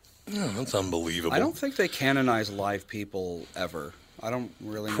 Oh, that's unbelievable. I don't think they canonize live people ever. I don't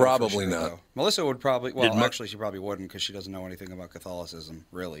really know Probably for sure, not. though. Melissa would probably, well, Did actually she probably wouldn't because she doesn't know anything about Catholicism,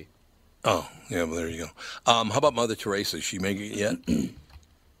 really. Oh, yeah, well, there you go. How about Mother Teresa? Is she making it yet?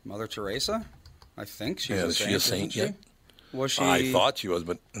 Mother Teresa? I think she's Yeah, a is saint. she a saint isn't yet? She? Was she? I thought she was,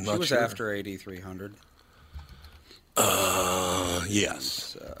 but I'm not she was sure. after AD 300.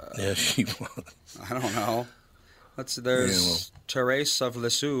 Yes. Yeah, she was. I don't know. There's Therese of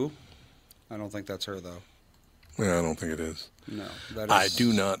Lisieux. I don't think that's her, though. Yeah, I don't think it is. No. That is I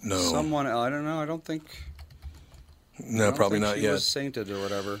do not know. Someone, I don't know. I don't think. No, probably not she yet. was sainted or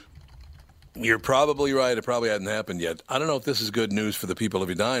whatever. You're probably right. It probably hadn't happened yet. I don't know if this is good news for the people of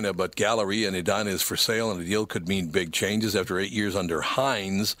Edina, but Galleria in Edina is for sale, and the deal could mean big changes. After 8 years under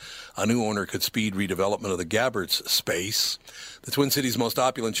Hines, a new owner could speed redevelopment of the Gabberts space. The Twin Cities' most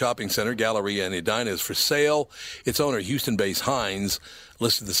opulent shopping center, Galleria in Edina, is for sale. Its owner, Houston-based Hines,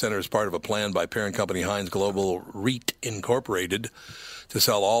 listed the center as part of a plan by parent company Hines Global REIT Incorporated to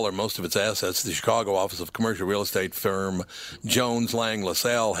sell all or most of its assets. The Chicago office of commercial real estate firm Jones Lang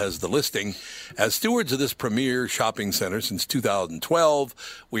LaSalle has the listing. As stewards of this premier shopping center since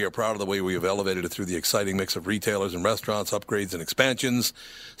 2012, we are proud of the way we have elevated it through the exciting mix of retailers and restaurants, upgrades and expansions.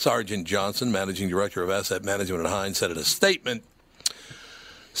 Sergeant Johnson, managing director of asset management at Hines, said in a statement.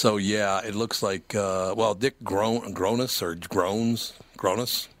 So, yeah, it looks like, Dick Gronis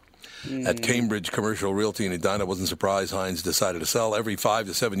at Cambridge Commercial Realty in Edina wasn't surprised Hines decided to sell. Every 5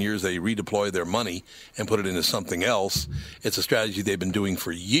 to 7 years, they redeploy their money and put it into something else. It's a strategy they've been doing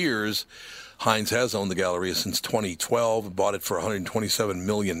for years. Hines has owned the Galleria since 2012, bought it for $127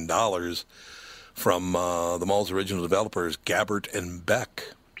 million from the mall's original developers, Gabbert and Beck.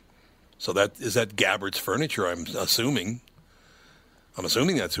 So that Gabbert's Furniture, I'm assuming. I'm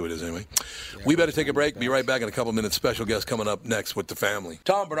assuming that's who it is anyway. We better take a break. Be right back in a couple minutes. Special guest coming up next with the family.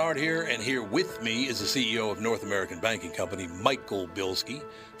 Tom Bernard here, and here with me is the CEO of North American Banking Company, Michael Bilski.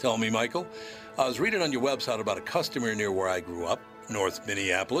 Tell me, Michael, I was reading on your website about a customer near where I grew up, North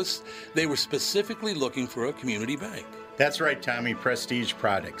Minneapolis. They were specifically looking for a community bank. That's right, Tommy, Prestige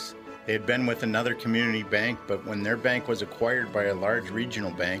Products. They had been with another community bank, but when their bank was acquired by a large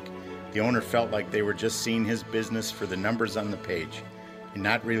regional bank, the owner felt like they were just seeing his business for the numbers on the page and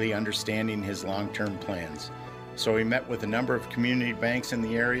not really understanding his long-term plans. So he met with a number of community banks in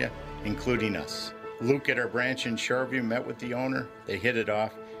the area, including us. Luke at our branch in Shoreview met with the owner, they hit it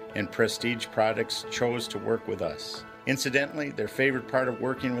off, and Prestige Products chose to work with us. Incidentally, their favorite part of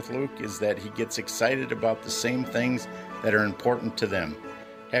working with Luke is that he gets excited about the same things that are important to them.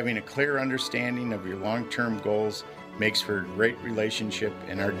 Having a clear understanding of your long-term goals makes for a great relationship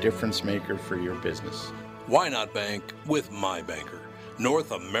and our difference maker for your business. Why not bank with my banker?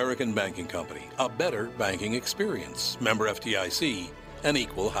 North American Banking Company, a better banking experience. Member FDIC, an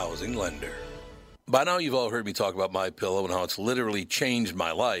equal housing lender. By now you've all heard me talk about MyPillow and how it's literally changed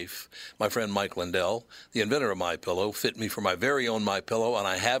my life. My friend Mike Lindell, the inventor of MyPillow, fit me for my very own MyPillow, and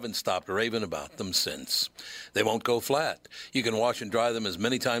I haven't stopped raving about them since. They won't go flat. You can wash and dry them as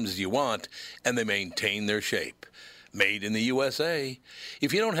many times as you want, and they maintain their shape. Made in the USA.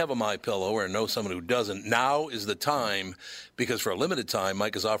 If you don't have a MyPillow or know someone who doesn't, now is the time, because for a limited time,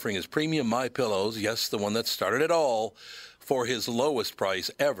 Mike is offering his premium MyPillows, yes, the one that started it all, for his lowest price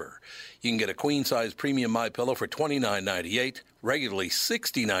ever. You can get a queen-size premium MyPillow for $29.98, regularly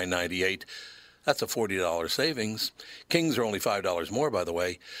 $69.98. That's a $40 savings. Kings are only $5 more, by the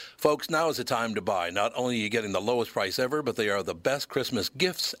way. Folks, now is the time to buy. Not only are you getting the lowest price ever, but they are the best Christmas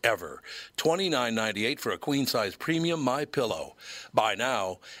gifts ever. $29.98 for a queen-size premium MyPillow. Buy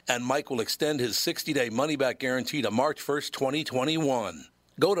now, and Mike will extend his 60-day money-back guarantee to March 1st, 2021.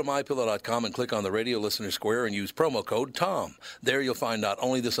 Go to MyPillow.com and click on the radio listener square and use promo code TOM. There you'll find not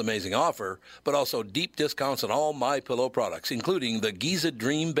only this amazing offer, but also deep discounts on all MyPillow products, including the Giza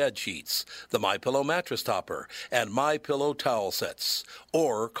Dream bed sheets, the MyPillow mattress topper, and MyPillow towel sets.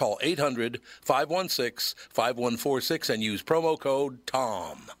 Or call 800-516-5146 and use promo code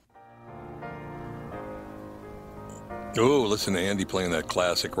TOM. Oh, listen to Andy playing that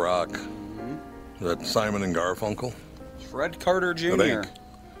classic rock. Is that Simon and Garfunkel? Fred Carter Jr.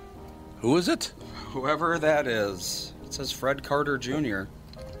 Who is it? Whoever that is. It says Fred Carter Jr.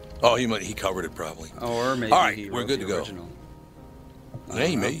 Oh, he covered it probably. Or maybe all right, he we're wrote good the to original. Go.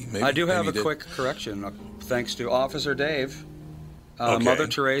 Maybe. I do have maybe a quick correction, thanks to Officer Dave. Mother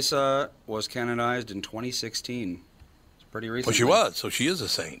Teresa was canonized in 2016. It's pretty recent. Well, she was, so she is a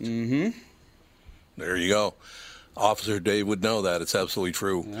saint. Mm-hmm. There you go. Officer Dave would know that. It's absolutely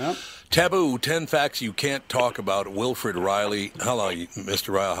true. Yep. Taboo, 10 facts you can't talk about. Wilfred Riley. Hello,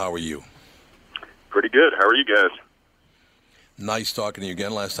 Mr. Riley. How are you? Pretty good. How are you guys? Nice talking to you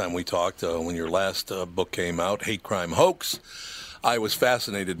again. Last time we talked, when your last book came out, Hate Crime Hoax. I was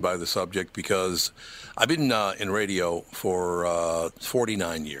fascinated by the subject because I've been in radio for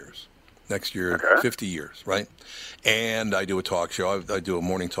 49 years. Next year, 50 years, right? And I do a talk show. I do a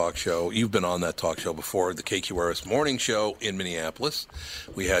morning talk show. You've been on that talk show before, the KQRS Morning Show in Minneapolis.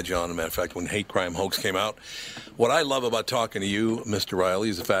 We had you on, as a matter of fact, when Hate Crime Hoax came out. What I love about talking to you, Mr. Riley,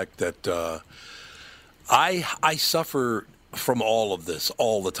 is the fact that I suffer from all of this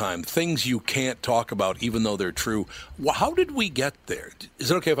all the time. Things you can't talk about, even though they're true. How did we get there?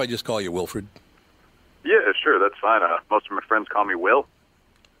 Is it okay if I just call you Wilfred? Yeah, sure, that's fine. Most of my friends call me Will.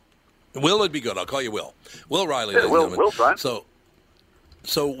 Will would be good. I'll call you Will. Will Riley. Yeah, Will's fine. So,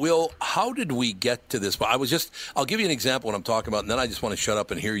 Will, how did we get to this? I'll give you an example when I'm talking about, and then I just want to shut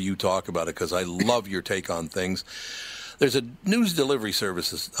up and hear you talk about it because I love your take on things. There's a news delivery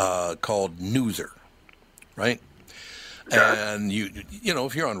service called Newser, right? And you know,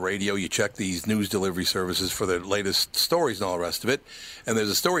 if you're on radio, you check these news delivery services for the latest stories and all the rest of it. And there's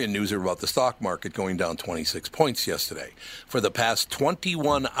a story in Newser about the stock market going down 26 points yesterday. For the past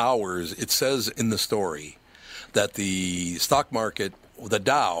 21 hours, it says in the story that the stock market, the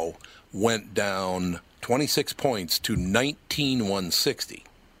Dow, went down 26 points to 19,160.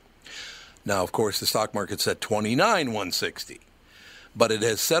 Now, of course, the stock market's at 29,160. But it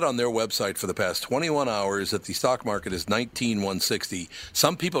has said on their website for the past 21 hours that the stock market is 19,160.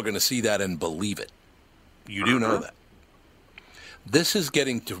 Some people are going to see that and believe it. You do know that. This is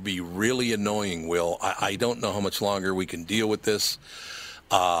getting to be really annoying, Will. I don't know how much longer we can deal with this.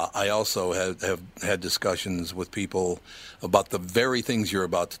 I also have had discussions with people about the very things you're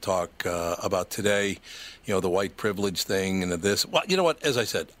about to talk about today, you know, the white privilege thing and this. Well, you know what? As I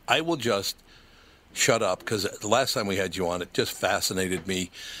said, I will just shut up, because the last time we had you on, it just fascinated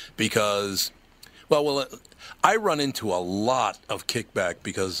me because, well, I run into a lot of kickback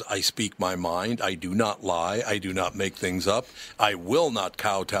because I speak my mind. I do not lie. I do not make things up. I will not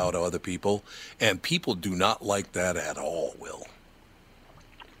kowtow to other people, and people do not like that at all, Will.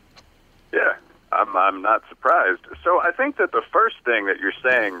 Yeah, I'm not surprised. So I think that the first thing that you're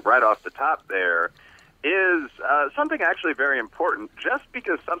saying right off the top there is something actually very important. Just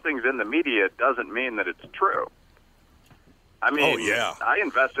because something's in the media doesn't mean that it's true. I mean, I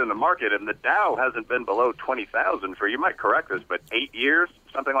invest in the market, and the Dow hasn't been below 20,000 for, you might correct this, but 8 years,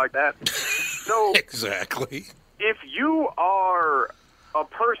 something like that. So exactly. If you are a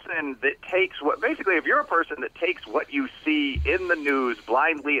person that takes if you're a person that takes what you see in the news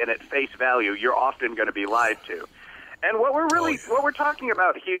blindly and at face value, you're often going to be lied to. And what we're talking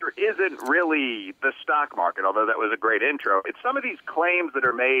about here isn't really the stock market, although that was a great intro. It's some of these claims that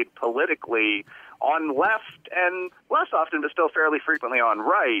are made politically on left and less often, but still fairly frequently on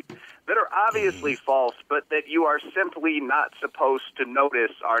right, that are obviously false, but that you are simply not supposed to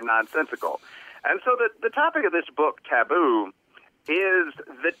notice are nonsensical. And so the topic of this book, Taboo, is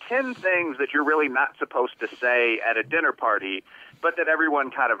the 10 things that you're really not supposed to say at a dinner party, but that everyone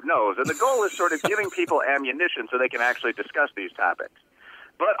kind of knows. And the goal is sort of giving people ammunition so they can actually discuss these topics.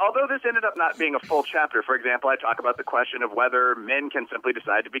 But although this ended up not being a full chapter, for example, I talk about the question of whether men can simply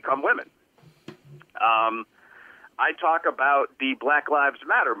decide to become women. I talk about the Black Lives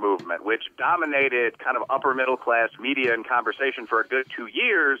Matter movement, which dominated kind of upper middle class media and conversation for a good 2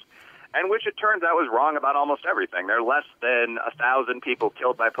 years, and which it turns out was wrong about almost everything. There are less than 1,000 people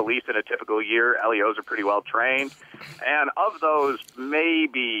killed by police in a typical year. LEOs are pretty well trained. And of those,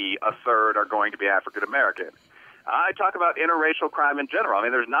 maybe a third are going to be African American. I talk about interracial crime in general. I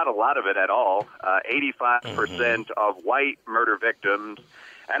mean, there's not a lot of it at all. 85% of white murder victims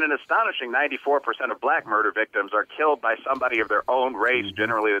and an astonishing 94% of black murder victims are killed by somebody of their own race,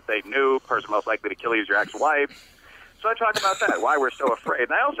 generally that they knew. Person most likely to kill you is your ex-wife. So I talk about that, why we're so afraid.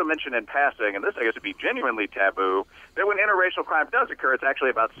 And I also mention in passing, and this I guess would be genuinely taboo, that when interracial crime does occur, it's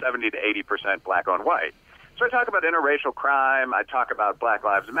actually about 70 to 80% black on white. So I talk about interracial crime. I talk about Black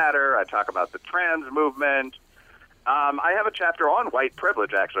Lives Matter. I talk about the trans movement. I have a chapter on white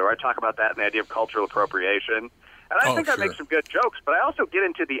privilege, actually, where I talk about that and the idea of cultural appropriation. And I think I make some good jokes, but I also get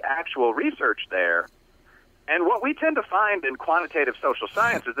into the actual research there. And what we tend to find in quantitative social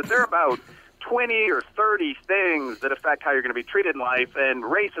science is that there are about 20 or 30 things that affect how you're going to be treated in life, and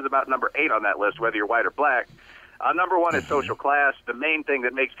race is about number 8 on that list, whether you're white or black. Number 1 is social class. The main thing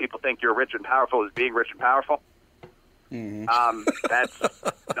that makes people think you're rich and powerful is being rich and powerful. That's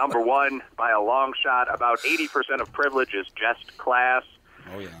number 1 by a long shot. About 80% of privilege is just class.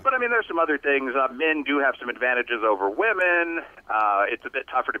 Oh, yeah. But, I mean, there's some other things. Men do have some advantages over women. It's a bit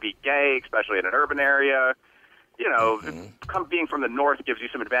tougher to be gay, especially in an urban area. You know, being from the north gives you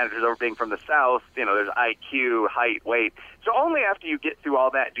some advantages over being from the south. You know, there's IQ, height, weight. So only after you get through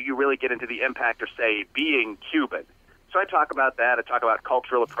all that do you really get into the impact of, say, being Cuban. So I talk about that. I talk about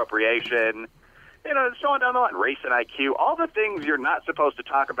cultural appropriation, so on down the line, race and IQ, all the things you're not supposed to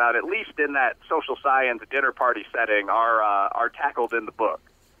talk about, at least in that social science dinner party setting, are tackled in the book.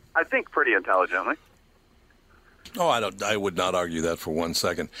 I think pretty intelligently. Oh, I would not argue that for 1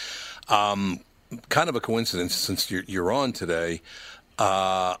 second. Kind of a coincidence, since you're on today.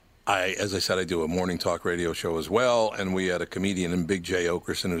 As I said, I do a morning talk radio show as well, and we had a comedian in Big J.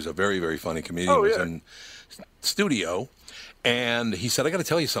 Okerson, who's a very, very funny comedian, was in studio, and he said, I got to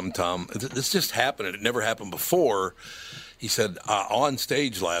tell you something, Tom. This just happened, and it never happened before. He said, on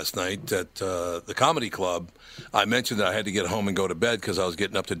stage last night at the Comedy Club, I mentioned that I had to get home and go to bed because I was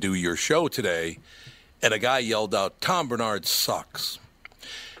getting up to do your show today, and a guy yelled out, Tom Bernard sucks.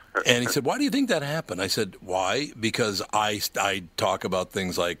 And he said, why do you think that happened? I said, why? Because I talk about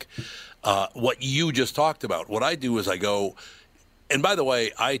things like what you just talked about. What I do is I go, and by the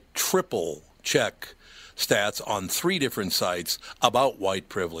way, I triple check stats on 3 different sites about white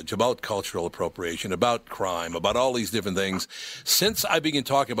privilege, about cultural appropriation, about crime, about all these different things. Since I began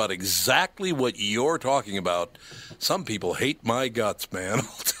talking about exactly what you're talking about, some people hate my guts, man.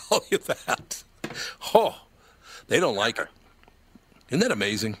 I'll tell you that. Oh, they don't like it. Isn't that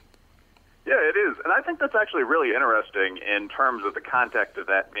amazing? Yeah, it is. And I think that's actually really interesting in terms of the context of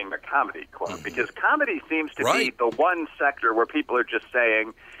that being a comedy club, because comedy seems to be the one sector where people are just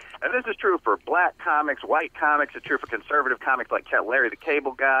saying, and this is true for black comics, white comics, it's true for conservative comics like Larry the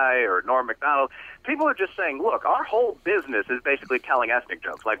Cable Guy or Norm Macdonald. People are just saying, look, our whole business is basically telling ethnic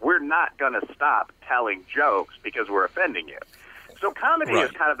jokes. Like, we're not going to stop telling jokes because we're offending you. So comedy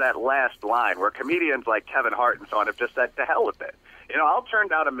is kind of that last line where comedians like Kevin Hart and so on have just said, to hell with it. I'll turn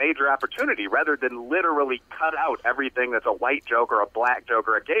down a major opportunity rather than literally cut out everything that's a white joke or a black joke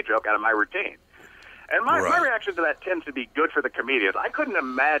or a gay joke out of my routine. And my reaction to that tends to be good for the comedians. I couldn't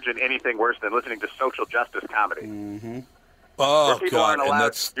imagine anything worse than listening to social justice comedy. Mm-hmm. Oh, where people God. aren't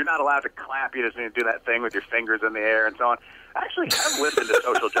allowed, you're not allowed to clap. You just need to do that thing with your fingers in the air and so on. I actually have listened to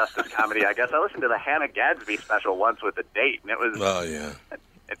social justice comedy, I guess. I listened to the Hannah Gadsby special once with a date, and it was an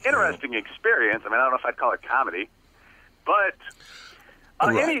interesting experience. I mean, I don't know if I'd call it comedy. But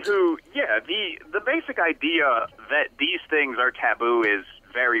anywho, the basic idea that these things are taboo is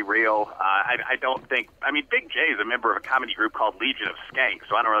very real. I don't think, Big J is a member of a comedy group called Legion of Skanks,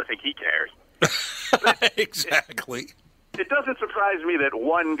 so I don't really think he cares. Exactly. It doesn't surprise me that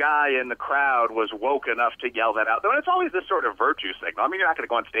one guy in the crowd was woke enough to yell that out. Though it's always this sort of virtue signal. I mean, you're not going to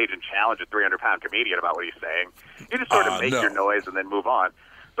go on stage and challenge a 300-pound comedian about what he's saying. You just sort of make your noise and then move on.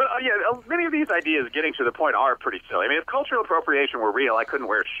 But, many of these ideas getting to the point are pretty silly. I mean, if cultural appropriation were real, I couldn't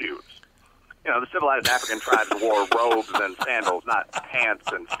wear shoes. The civilized African tribes wore robes and sandals, not pants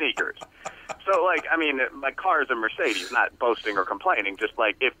and sneakers. So, my car is a Mercedes, not boasting or complaining. Just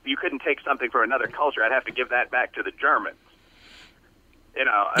like, if you couldn't take something from another culture, I'd have to give that back to the Germans.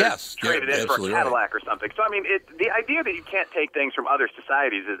 Trade it in for a Cadillac or something. So, the idea that you can't take things from other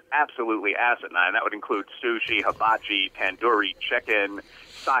societies is absolutely asinine. That would include sushi, hibachi, tandoori chicken,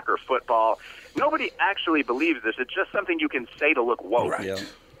 soccer, football. Nobody actually believes this. It's just something you can say to look woke. Right. Yeah.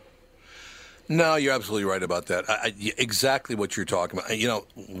 No, you're absolutely right about that. Exactly what you're talking about.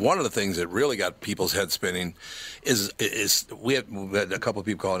 One of the things that really got people's heads spinning is we had a couple of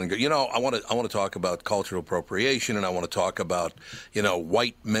people calling and go, I want to talk about cultural appropriation, and I want to talk about,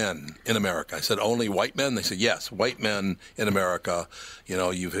 white men in America. I said, only white men? They said, yes, white men in America.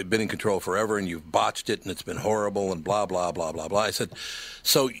 You've been in control forever, and you've botched it, and it's been horrible, and blah, blah, blah, blah, blah. I said,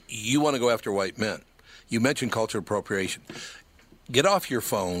 so you want to go after white men. You mentioned cultural appropriation. Get off your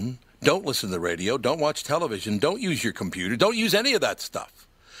phone. Don't listen to the radio. Don't watch television. Don't use your computer. Don't use any of that stuff.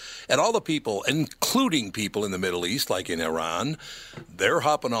 And all the people, including people in the Middle East, like in Iran, they're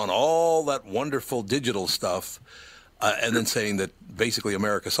hopping on all that wonderful digital stuff and then saying that basically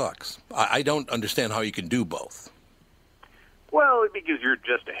America sucks. I don't understand how you can do both. Well, because you're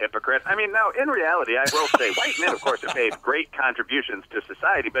just a hypocrite. Now, in reality, I will say white men, of course, have made great contributions to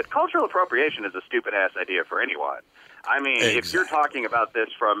society, but cultural appropriation is a stupid-ass idea for anyone. Exactly. If you're talking about this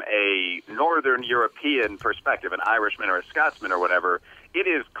from a Northern European perspective, an Irishman or a Scotsman or whatever, it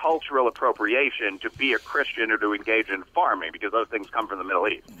is cultural appropriation to be a Christian or to engage in farming because those things come from the Middle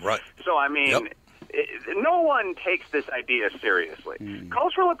East. Right. So, no one takes this idea seriously.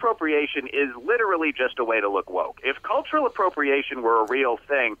 Cultural appropriation is literally just a way to look woke. If cultural appropriation were a real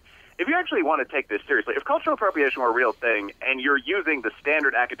thing, if you actually want to take this seriously, if cultural appropriation were a real thing and you're using the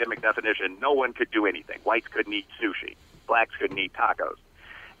standard academic definition, no one could do anything. Whites couldn't eat sushi. Blacks couldn't eat tacos.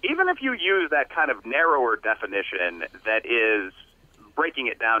 Even if you use that kind of narrower definition that is breaking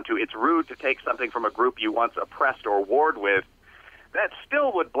it down to it's rude to take something from a group you once oppressed or warred with, that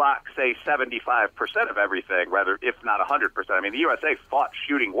still would block, say, 75% of everything, rather, if not 100%. I mean, the USA fought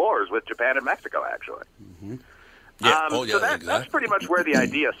shooting wars with Japan and Mexico, actually. Mm-hmm. Yeah. So that's pretty much where the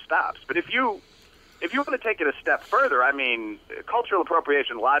idea stops. But if you want to take it a step further, I mean, cultural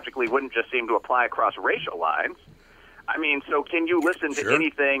appropriation logically wouldn't just seem to apply across racial lines. I mean, so can you listen to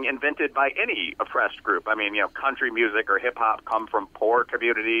anything invented by any oppressed group? I mean, country music or hip-hop come from poor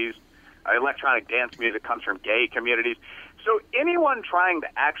communities. Electronic dance music comes from gay communities. So anyone trying to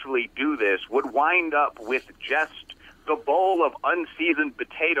actually do this would wind up with just the bowl of unseasoned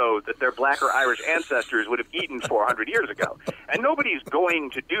potatoes that their black or Irish ancestors would have eaten 400 years ago. And nobody's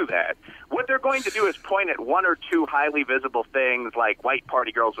going to do that. What they're going to do is point at one or two highly visible things like white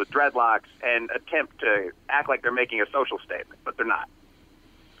party girls with dreadlocks and attempt to act like they're making a social statement, but they're not.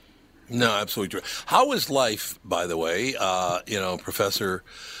 No, absolutely true. How is life, by the way? Professor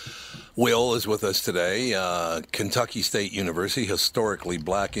Will is with us today. Kentucky State University, historically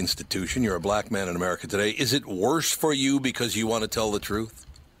black institution. You're a black man in America today. Is it worse for you because you want to tell the truth?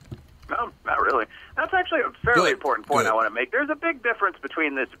 No, not really. That's actually a fairly important point I want to make. There's a big difference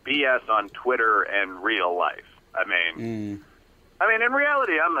between this BS on Twitter and real life. I mean, in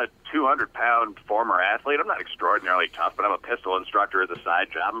reality, I'm a 200-pound former athlete. I'm not extraordinarily tough, but I'm a pistol instructor as a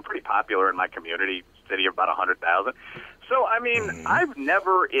side job. I'm pretty popular in my community, city of about 100,000. So, I mean, I've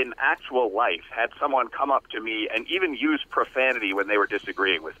never in actual life had someone come up to me and even use profanity when they were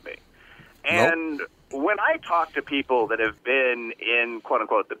disagreeing with me. And when I talk to people that have been in,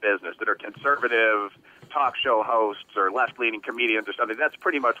 quote-unquote, the business, that are conservative talk show hosts or left-leaning comedians or something, that's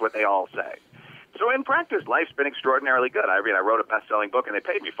pretty much what they all say. So in practice, life's been extraordinarily good. I mean, I wrote a best-selling book and they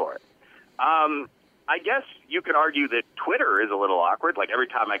paid me for it. I guess you could argue that Twitter is a little awkward. Like every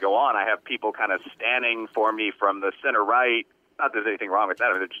time I go on, I have people kind of standing for me from the center right. Not that there's anything wrong with that. I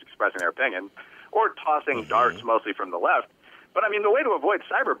mean, they're just expressing their opinion. Or tossing darts mostly from the left. But, I mean, the way to avoid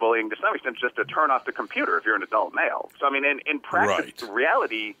cyberbullying to some extent is just to turn off the computer if you're an adult male. So, I mean, in practice,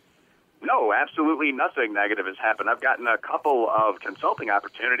 reality, no, absolutely nothing negative has happened. I've gotten a couple of consulting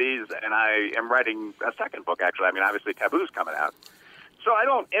opportunities, and I am writing a second book, actually. I mean, obviously, Taboo's coming out. So I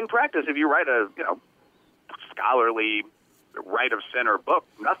don't, in practice, if you write a, scholarly right of center book,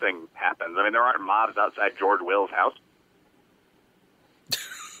 nothing happens. I mean, there aren't mobs outside George Will's house.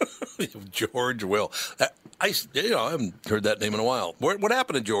 George Will. I haven't heard that name in a while. What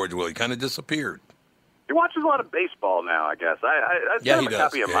happened to George Will? He kind of disappeared. He watches a lot of baseball now, I guess. I sent him a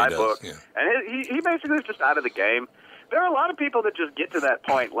copy of my book, and he basically is just out of the game. There are a lot of people that just get to that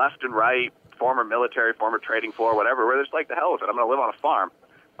point, left and right, former military, former trading floor, whatever, where they're just like, the hell with it. I'm going to live on a farm.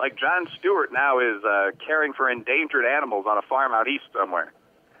 Like Jon Stewart now is caring for endangered animals on a farm out east somewhere.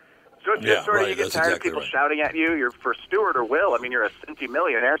 So it's just sort of, you get tired of people shouting at you. You're for Stewart or Will. I mean, you're a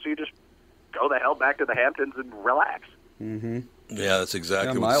centimillionaire, so you just go the hell back to the Hamptons and relax. Mm-hmm. Yeah, that's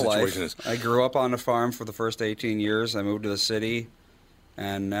exactly my what the situation is. I grew up on a farm for the first 18 years. I moved to the city,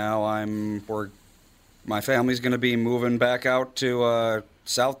 and now my family's going to be moving back out to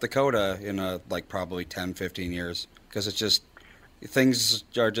South Dakota in probably 10, 15 years, because it's just, things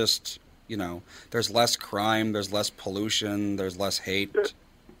are just, there's less crime, there's less pollution, there's less hate.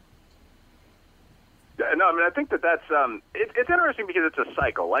 No, I mean, I think that's it's interesting because it's a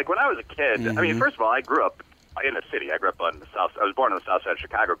cycle. Like when I was a kid, I mean, first of all, I grew up in a city. I grew up on the south. I was born on the south side of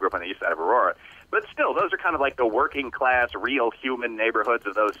Chicago. Grew up on the east side of Aurora. But still, those are kind of like the working class, real human neighborhoods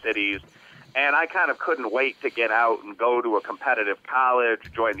of those cities. And I kind of couldn't wait to get out and go to a competitive college,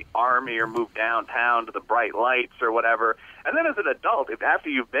 join the Army, or move downtown to the bright lights or whatever. And then as an adult, after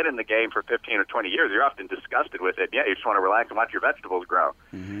you've been in the game for 15 or 20 years, you're often disgusted with it. Yeah, you just want to relax and watch your vegetables grow.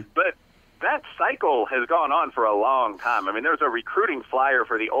 But that cycle has gone on for a long time. I mean, there's a recruiting flyer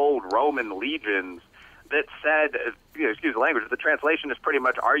for the old Roman legions that said, excuse the language, the translation is pretty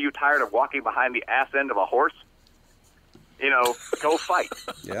much, are you tired of walking behind the ass end of a horse? Go fight.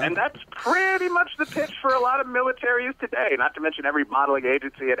 And that's pretty much the pitch for a lot of militaries today, not to mention every modeling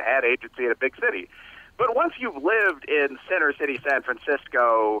agency and ad agency in a big city. But once you've lived in Center City, San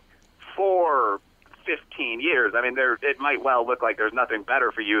Francisco for 15 years, I mean, it might well look like there's nothing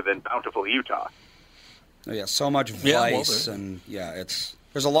better for you than Bountiful, Utah. Oh, yeah, so much vice,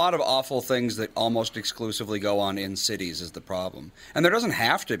 there's a lot of awful things that almost exclusively go on in cities is the problem. And there doesn't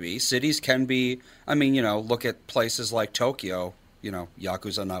have to be. Cities can be, I mean, look at places like Tokyo,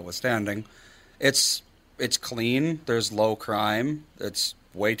 Yakuza notwithstanding. It's clean, there's low crime, it's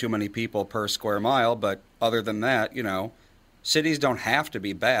way too many people per square mile, but other than that, cities don't have to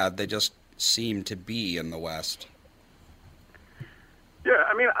be bad, they just seem to be in the West. Yeah,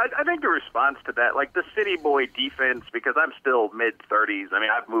 I mean, I think the response to that, like the city boy defense, because I'm still mid-30s. I mean,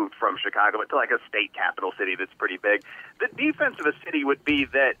 I've moved from Chicago to like a state capital city that's pretty big. The defense of a city would be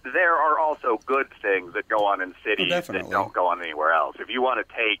that there are also good things that go on in cities that don't go on anywhere else. If you want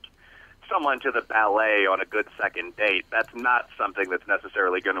to take someone to the ballet on a good second date, that's not something that's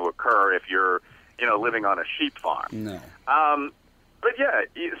necessarily going to occur if you're, living on a sheep farm. No. But yeah,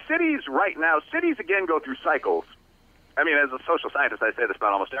 cities right now, again go through cycles. I mean, as a social scientist, I say this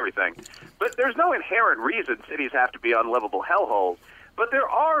about almost everything. But there's no inherent reason cities have to be unlivable hellholes. But there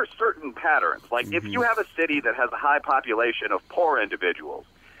are certain patterns. Like if you have a city that has a high population of poor individuals,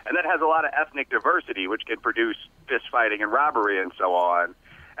 and that has a lot of ethnic diversity, which can produce fist fighting and robbery and so on,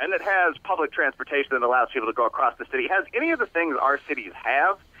 and that has public transportation that allows people to go across the city, has any of the things our cities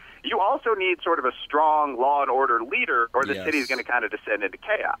have, you also need sort of a strong law and order leader, or the city is going to kind of descend into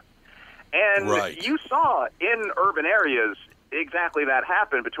chaos. And you saw in urban areas exactly that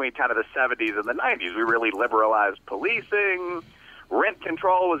happen between kind of the 70s and the 90s. We really liberalized policing. Rent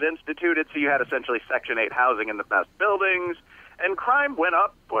control was instituted, so you had essentially Section 8 housing in the best buildings. And crime went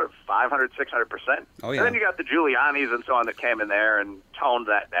up, 500, 600%. Oh, yeah. And then you got the Giulianis and so on that came in there and toned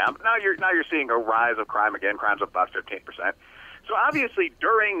that down. But now you're seeing a rise of crime again. Crime's up about 15%. So obviously,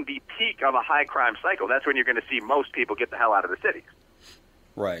 during the peak of a high crime cycle, that's when you're going to see most people get the hell out of the cities.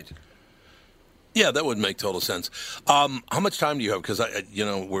 Right. Yeah, that would make total sense. How much time do you have? Because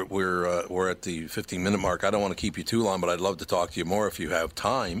we're at the 15-minute mark. I don't want to keep you too long, but I'd love to talk to you more if you have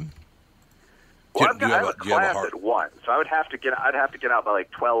time. Well, I have a class at 1, so I'd have to get out by like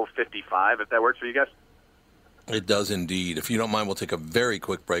 12:55 if that works for you guys. It does indeed. If you don't mind, we'll take a very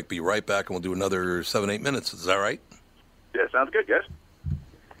quick break. Be right back, and we'll do another 7-8 minutes. Is that right? Yeah, sounds good, guys.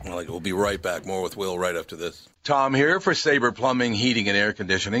 We'll be right back. More with Will right after this. Tom here for Sabre Plumbing, Heating, and Air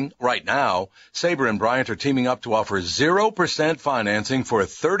Conditioning. Right now, Sabre and Bryant are teaming up to offer 0% financing for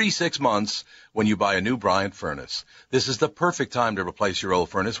 36 months when you buy a new Bryant furnace. This is the perfect time to replace your old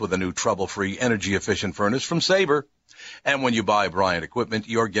furnace with a new trouble-free, energy-efficient furnace from Sabre. And when you buy Bryant equipment,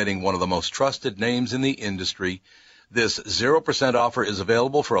 you're getting one of the most trusted names in the industry. This 0% offer is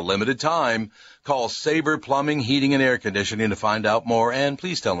available for a limited time. Call Sabre Plumbing, Heating, and Air Conditioning to find out more, and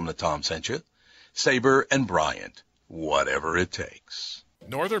please tell them that Tom sent you. Sabre and Bryant, whatever it takes.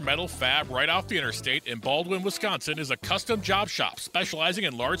 Northern Metal Fab, right off the interstate in Baldwin, Wisconsin, is a custom job shop specializing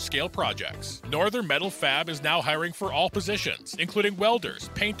in large-scale projects. Northern Metal Fab is now hiring for all positions, including welders,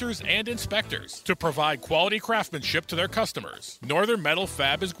 painters, and inspectors, to provide quality craftsmanship to their customers. Northern Metal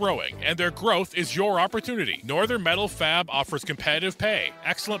Fab is growing, and their growth is your opportunity. Northern Metal Fab offers competitive pay,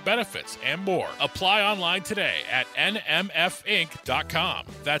 excellent benefits, and more. Apply online today at nmfinc.com.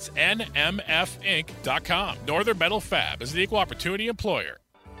 That's nmfinc.com. Northern Metal Fab is an equal opportunity employer.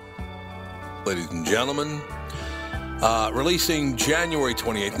 Ladies and gentlemen, releasing January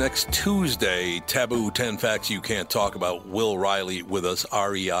 28th, next Tuesday, Taboo 10 Facts You Can't Talk About. Will Riley with us,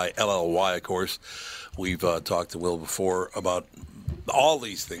 R-E-I-L-L-Y, of course. We've talked to Will before about all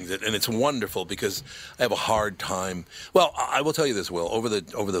these things, and it's wonderful because I have a hard time. Well, I will tell you this, Will. Over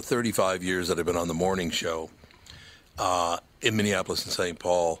the 35 years that I've been on the morning show in Minneapolis and St.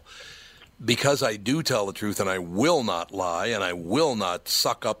 Paul, because I do tell the truth and I will not lie and I will not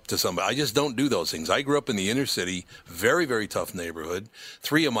suck up to somebody. I just don't do those things. I grew up in the inner city, very, very tough neighborhood.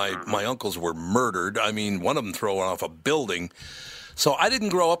 3 of my uncles were murdered. I mean, one of them thrown off a building. So I didn't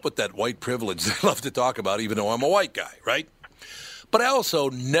grow up with that white privilege that I love to talk about, even though I'm a white guy, right? But I also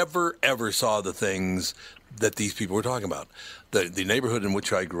never, ever saw the things that these people were talking about. The neighborhood in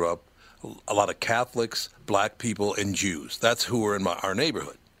which I grew up, a lot of Catholics, black people, and Jews. That's who were in our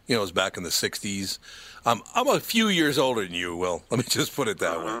neighborhood. You know, it was back in the 60s. I'm a few years older than you, Will. Let me just put it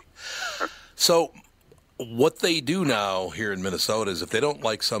that way. So what they do now here in Minnesota is if they don't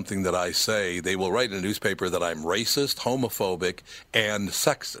like something that I say, they will write in a newspaper that I'm racist, homophobic, and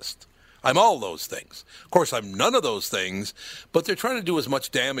sexist. I'm all those things. Of course, I'm none of those things, but they're trying to do as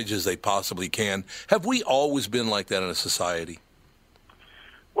much damage as they possibly can. Have we always been like that in a society?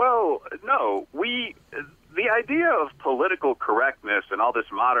 Well, no. The idea of political correctness and all this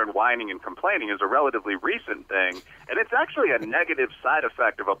modern whining and complaining is a relatively recent thing, and it's actually a negative side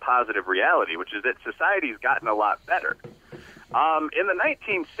effect of a positive reality, which is that society's gotten a lot better. In the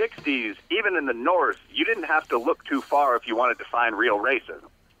 1960s, even in the North, you didn't have to look too far if you wanted to find real racism.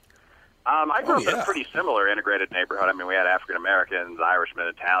 I grew up in a pretty similar integrated neighborhood. I mean, we had African Americans, Irishmen,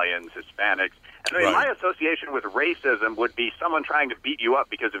 Italians, Hispanics. And I mean, my association with racism would be someone trying to beat you up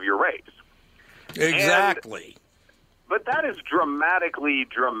because of your race. Exactly. But that is dramatically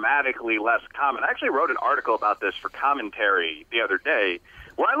less common. I actually wrote an article about this for Commentary the other day,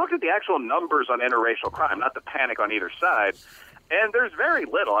 where I looked at the actual numbers on interracial crime, not the panic on either side. And there's very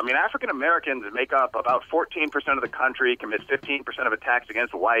little. I mean, African Americans make up about 14% of the country, commit 15% of attacks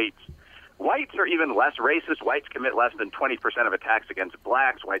against whites. Whites are even less racist. Whites commit less than 20% of attacks against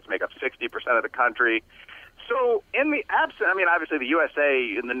blacks. Whites make up 60% of the country. So in the absence, I mean, obviously the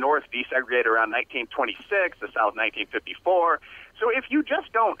USA in the North desegregated around 1926, the South 1954. So if you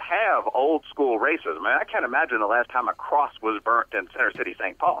just don't have old school racism, I mean, I can't imagine the last time a cross was burnt in Center City,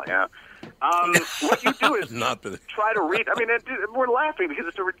 St. Paul. You know, what you do is try to read. I mean, we're laughing because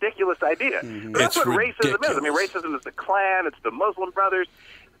it's a ridiculous idea. But that's what racism is. I mean, racism is the Klan, it's the Muslim Brothers.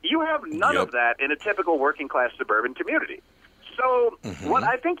 You have none of that in a typical working class suburban community. So what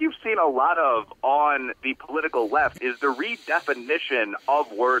I think you've seen a lot of on the political left is the redefinition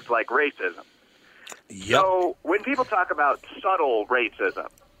of words like racism. So when people talk about subtle racism,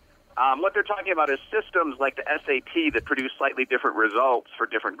 what they're talking about is systems like the SAT that produce slightly different results for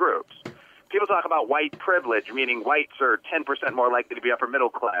different groups. People talk about white privilege, meaning whites are 10% more likely to be upper middle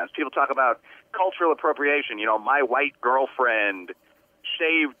class. People talk about cultural appropriation. You know, my white girlfriend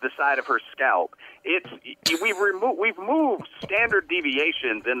shaved the side of her scalp. We've moved standard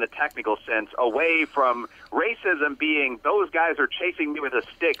deviations in the technical sense away from racism being those guys are chasing me with a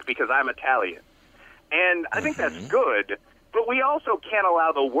stick because I'm Italian. And I think that's good, but we also can't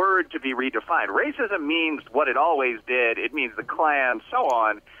allow the word to be redefined. Racism means what it always did. It means the Klan, so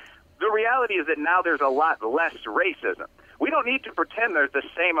on. The reality is that now there's a lot less racism. We don't need to pretend there's the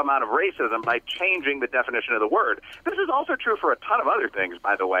same amount of racism by changing the definition of the word. This is also true for a ton of other things,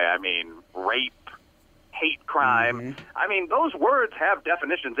 by the way. I mean, rape, hate crime. I mean, those words have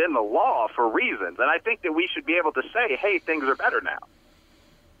definitions in the law for reasons, and I think that we should be able to say, hey, things are better now.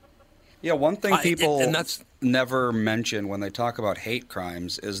 Yeah, one thing people never mention when they talk about hate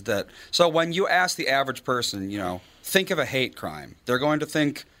crimes is that, so when you ask the average person, you know, think of a hate crime, they're going to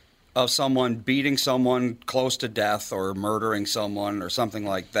think of someone beating someone close to death or murdering someone or something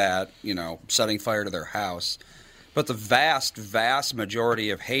like that, you know, setting fire to their house. But the vast, vast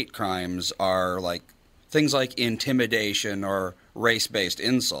majority of hate crimes are like things like intimidation or race-based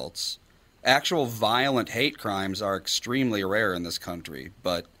insults. Actual violent hate crimes are extremely rare in this country,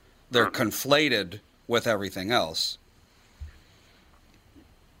 but they're conflated with everything else.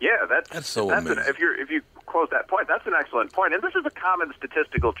 Yeah, that's so amazing. If you quote that point, that's an excellent point. And this is a common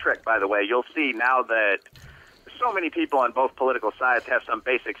statistical trick, by the way. You'll see now that so many people on both political sides have some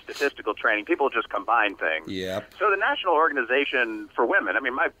basic statistical training. People just combine things. Yep. So the National Organization for Women, I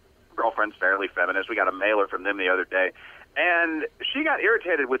mean, my girlfriend's fairly feminist. We got a mailer from them the other day. And she got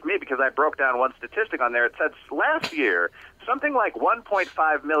irritated with me because I broke down one statistic on there. It said last year, something like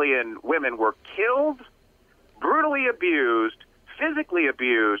 1.5 million women were killed, brutally abused, physically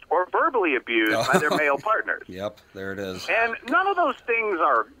abused, or verbally abused by their male partners. Yep, there it is. And none of those things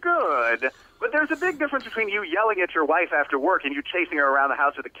are good, but there's a big difference between you yelling at your wife after work and you chasing her around the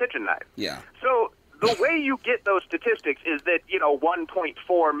house with a kitchen knife. Yeah. So the way you get those statistics is that, you know,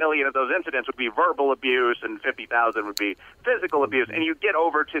 1.4 million of those incidents would be verbal abuse and 50,000 would be physical abuse. And you get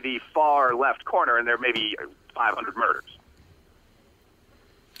over to the far left corner and there may be 500 murders.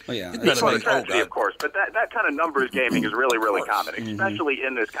 Oh, yeah. It's a tragedy, of course, but that kind of numbers gaming is really, really common, especially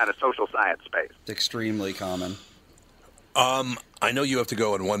in this kind of social science space. It's extremely common. I know you have to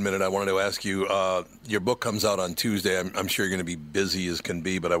go in 1 minute. I wanted to ask you, your book comes out on Tuesday. I'm sure you're going to be busy as can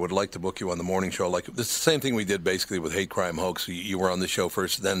be, but I would like to book you on the morning show. Like, this is the same thing we did basically with Hate Crime Hoax. You were on the show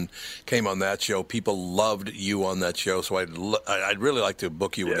first, then came on that show. People loved you on that show, so I'd really like to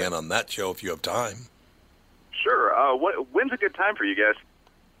book you again on that show if you have time. Sure. When's a good time for you guys?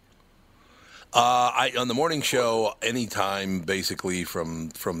 On the morning show, anytime basically from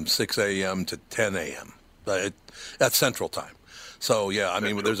 6 a.m. to 10 a.m. That's Central Time. So, yeah, I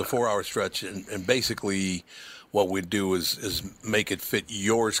mean, there's a 4-hour stretch, and basically what we'd do is make it fit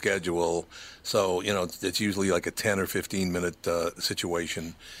your schedule. So, you know, it's usually like a 10 or 15-minute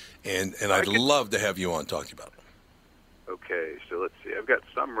situation, and I'd love to have you on talking about it. Okay, so let's see. I've got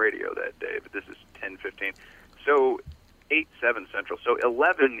some radio that day, but this is 10:15. So 8-7 Central. So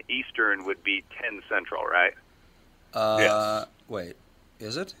 11 Eastern would be 10 Central, right? Yes. Wait,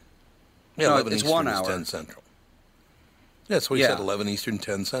 is it? Yeah, no, 11 it's Eastern 1 is hour. 10 Central. Yeah, that's what he said, 11 Eastern,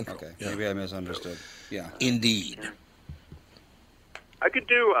 10 Central. Okay, yeah. Maybe I misunderstood. Yeah. Indeed. I could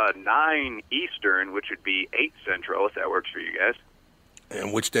do 9 Eastern, which would be 8 Central, if that works for you guys.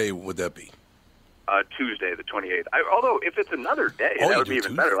 And which day would that be? Tuesday, the 28th. Although, if it's another day, that would be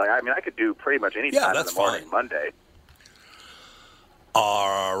even better. Like, I mean, I could do pretty much any time in the morning, Monday.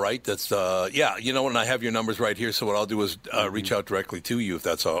 All right. That's, yeah, you know, and I have your numbers right here, so what I'll do is reach out directly to you if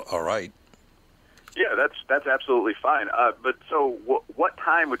that's all right. Yeah, that's absolutely fine. But so what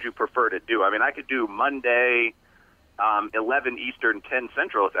time would you prefer to do? I mean, I could do Monday 11 Eastern, 10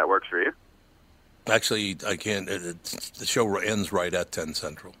 Central, if that works for you. Actually, I can't. The show ends right at 10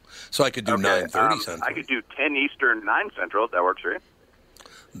 Central. So I could do 9:30 Central. I could do 10 Eastern, 9 Central, if that works for you.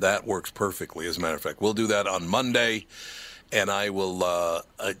 That works perfectly, as a matter of fact. We'll do that on Monday, and I will,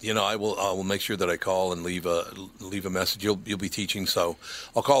 I will make sure that I call and leave a message. You'll be teaching, so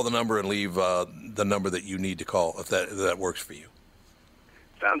I'll call the number and leave the number that you need to call, if that works for you.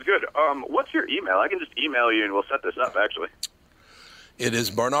 Sounds good. What's your email? I can just email you, and we'll set this up, actually. It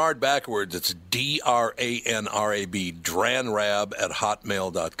is Barnard backwards. It's DRANRAB, dranrab at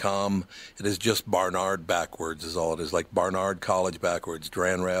hotmail.com. It is just Barnard backwards is all it is, like Barnard College backwards,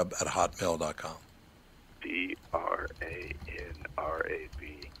 dranrab at hotmail.com. DRANRAB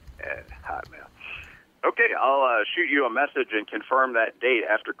at hotmail. Okay, I'll shoot you a message and confirm that date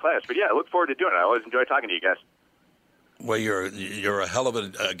after class. But yeah, I look forward to doing it. I always enjoy talking to you guys. Well, you're a hell of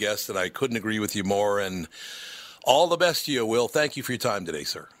a guest, and I couldn't agree with you more, and all the best to you, Will. Thank you for your time today,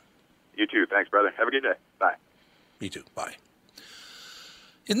 sir. You too. Thanks, brother. Have a good day. Bye. You too. Bye.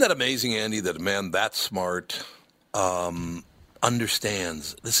 Isn't that amazing, Andy, that a man that smart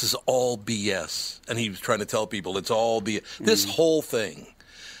understands this is all BS? And he was trying to tell people it's all BS. This whole thing,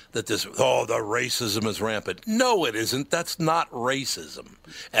 that the racism is rampant. No, it isn't. That's not racism,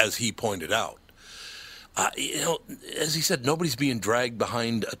 as he pointed out. As he said, nobody's being dragged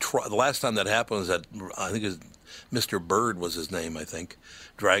behind a truck. The last time that happened was that, I think it was Mr. Bird was his name, I think,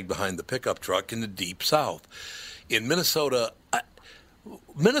 dragged behind the pickup truck in the Deep South. In Minnesota,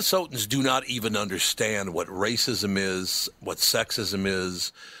 Minnesotans do not even understand what racism is, what sexism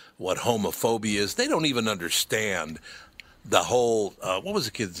is, what homophobia is. They don't even understand the whole, what was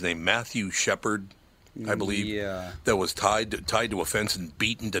the kid's name? Matthew Shepard, I believe, that was tied to a fence and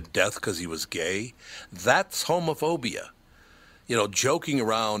beaten to death because he was gay. That's homophobia. Joking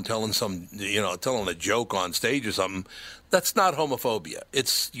around, telling a joke on stage or something, that's not homophobia.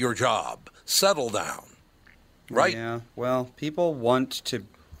 It's your job. Settle down. Right? Yeah. Well, people want to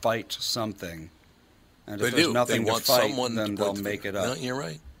fight something. And if they there's do. nothing They want to fight, someone then to they'll make it up. No, you're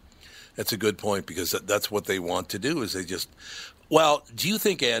right. That's a good point, because that's what they want to do, is they just... Well, do you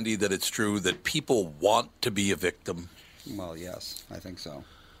think, Andy, that it's true that people want to be a victim? Well, yes, I think so.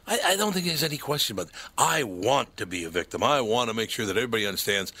 I don't think there's any question about that. I want to be a victim. I want to make sure that everybody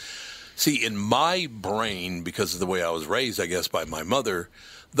understands. See, in my brain, because of the way I was raised, I guess, by my mother,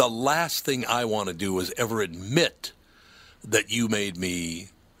 the last thing I want to do is ever admit that you made me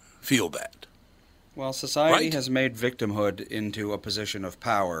feel bad. Well, society has made victimhood into a position of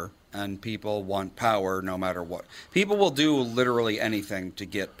power, and people want power no matter what. People will do literally anything to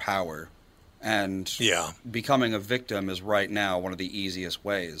get power. And becoming a victim is right now one of the easiest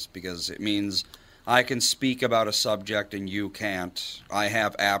ways, because it means I can speak about a subject and you can't. I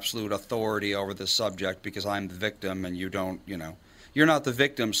have absolute authority over the subject because I'm the victim and you don't, You're not the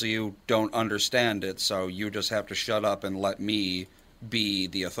victim, so you don't understand it, so you just have to shut up and let me be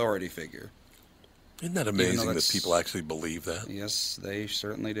the authority figure. Isn't that amazing that people actually believe that? Yes, they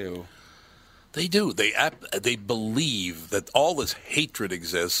certainly do. They do. They believe that all this hatred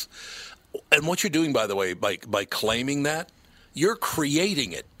exists. And what you're doing, by the way, by claiming that, you're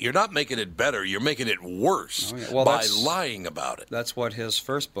creating it. You're not making it better. You're making it worse by lying about it. That's what his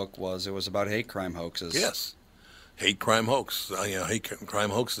first book was. It was about hate crime hoaxes. Yes. Hate crime hoax. Hate crime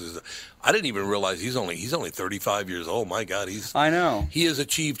hoaxes. I didn't even realize he's only 35 years old. My God, I know. He has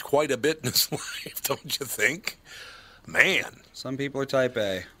achieved quite a bit in his life, don't you think? Man. Some people are type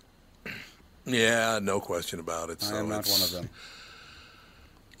A. Yeah, no question about it. I am not one of them.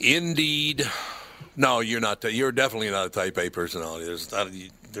 Indeed. No, you're not. You're definitely not a type A personality.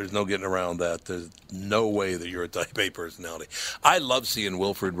 There's no getting around that. There's no way that you're a type A personality. I love seeing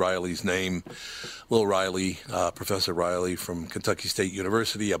Wilfred Riley's name. Will Riley, Professor Riley from Kentucky State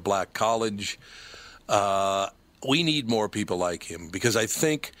University, a black college. We need more people like him, because I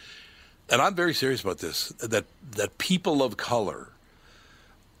think, and I'm very serious about this, that people of color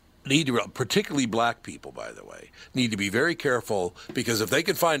need to, particularly black people, by the way, need to be very careful, because if they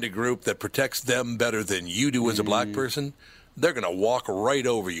can find a group that protects them better than you do as a black person, they're going to walk right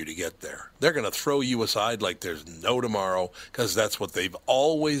over you to get there. They're going to throw you aside like there's no tomorrow, because that's what they've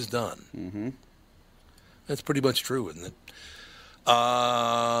always done. Mm-hmm. That's pretty much true, isn't it?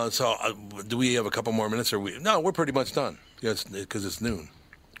 Do we have a couple more minutes? No, we're pretty much done, because it's noon,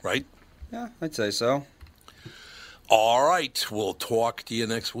 right? Yeah, I'd say so. All right, we'll talk to you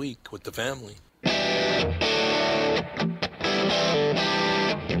next week with the family.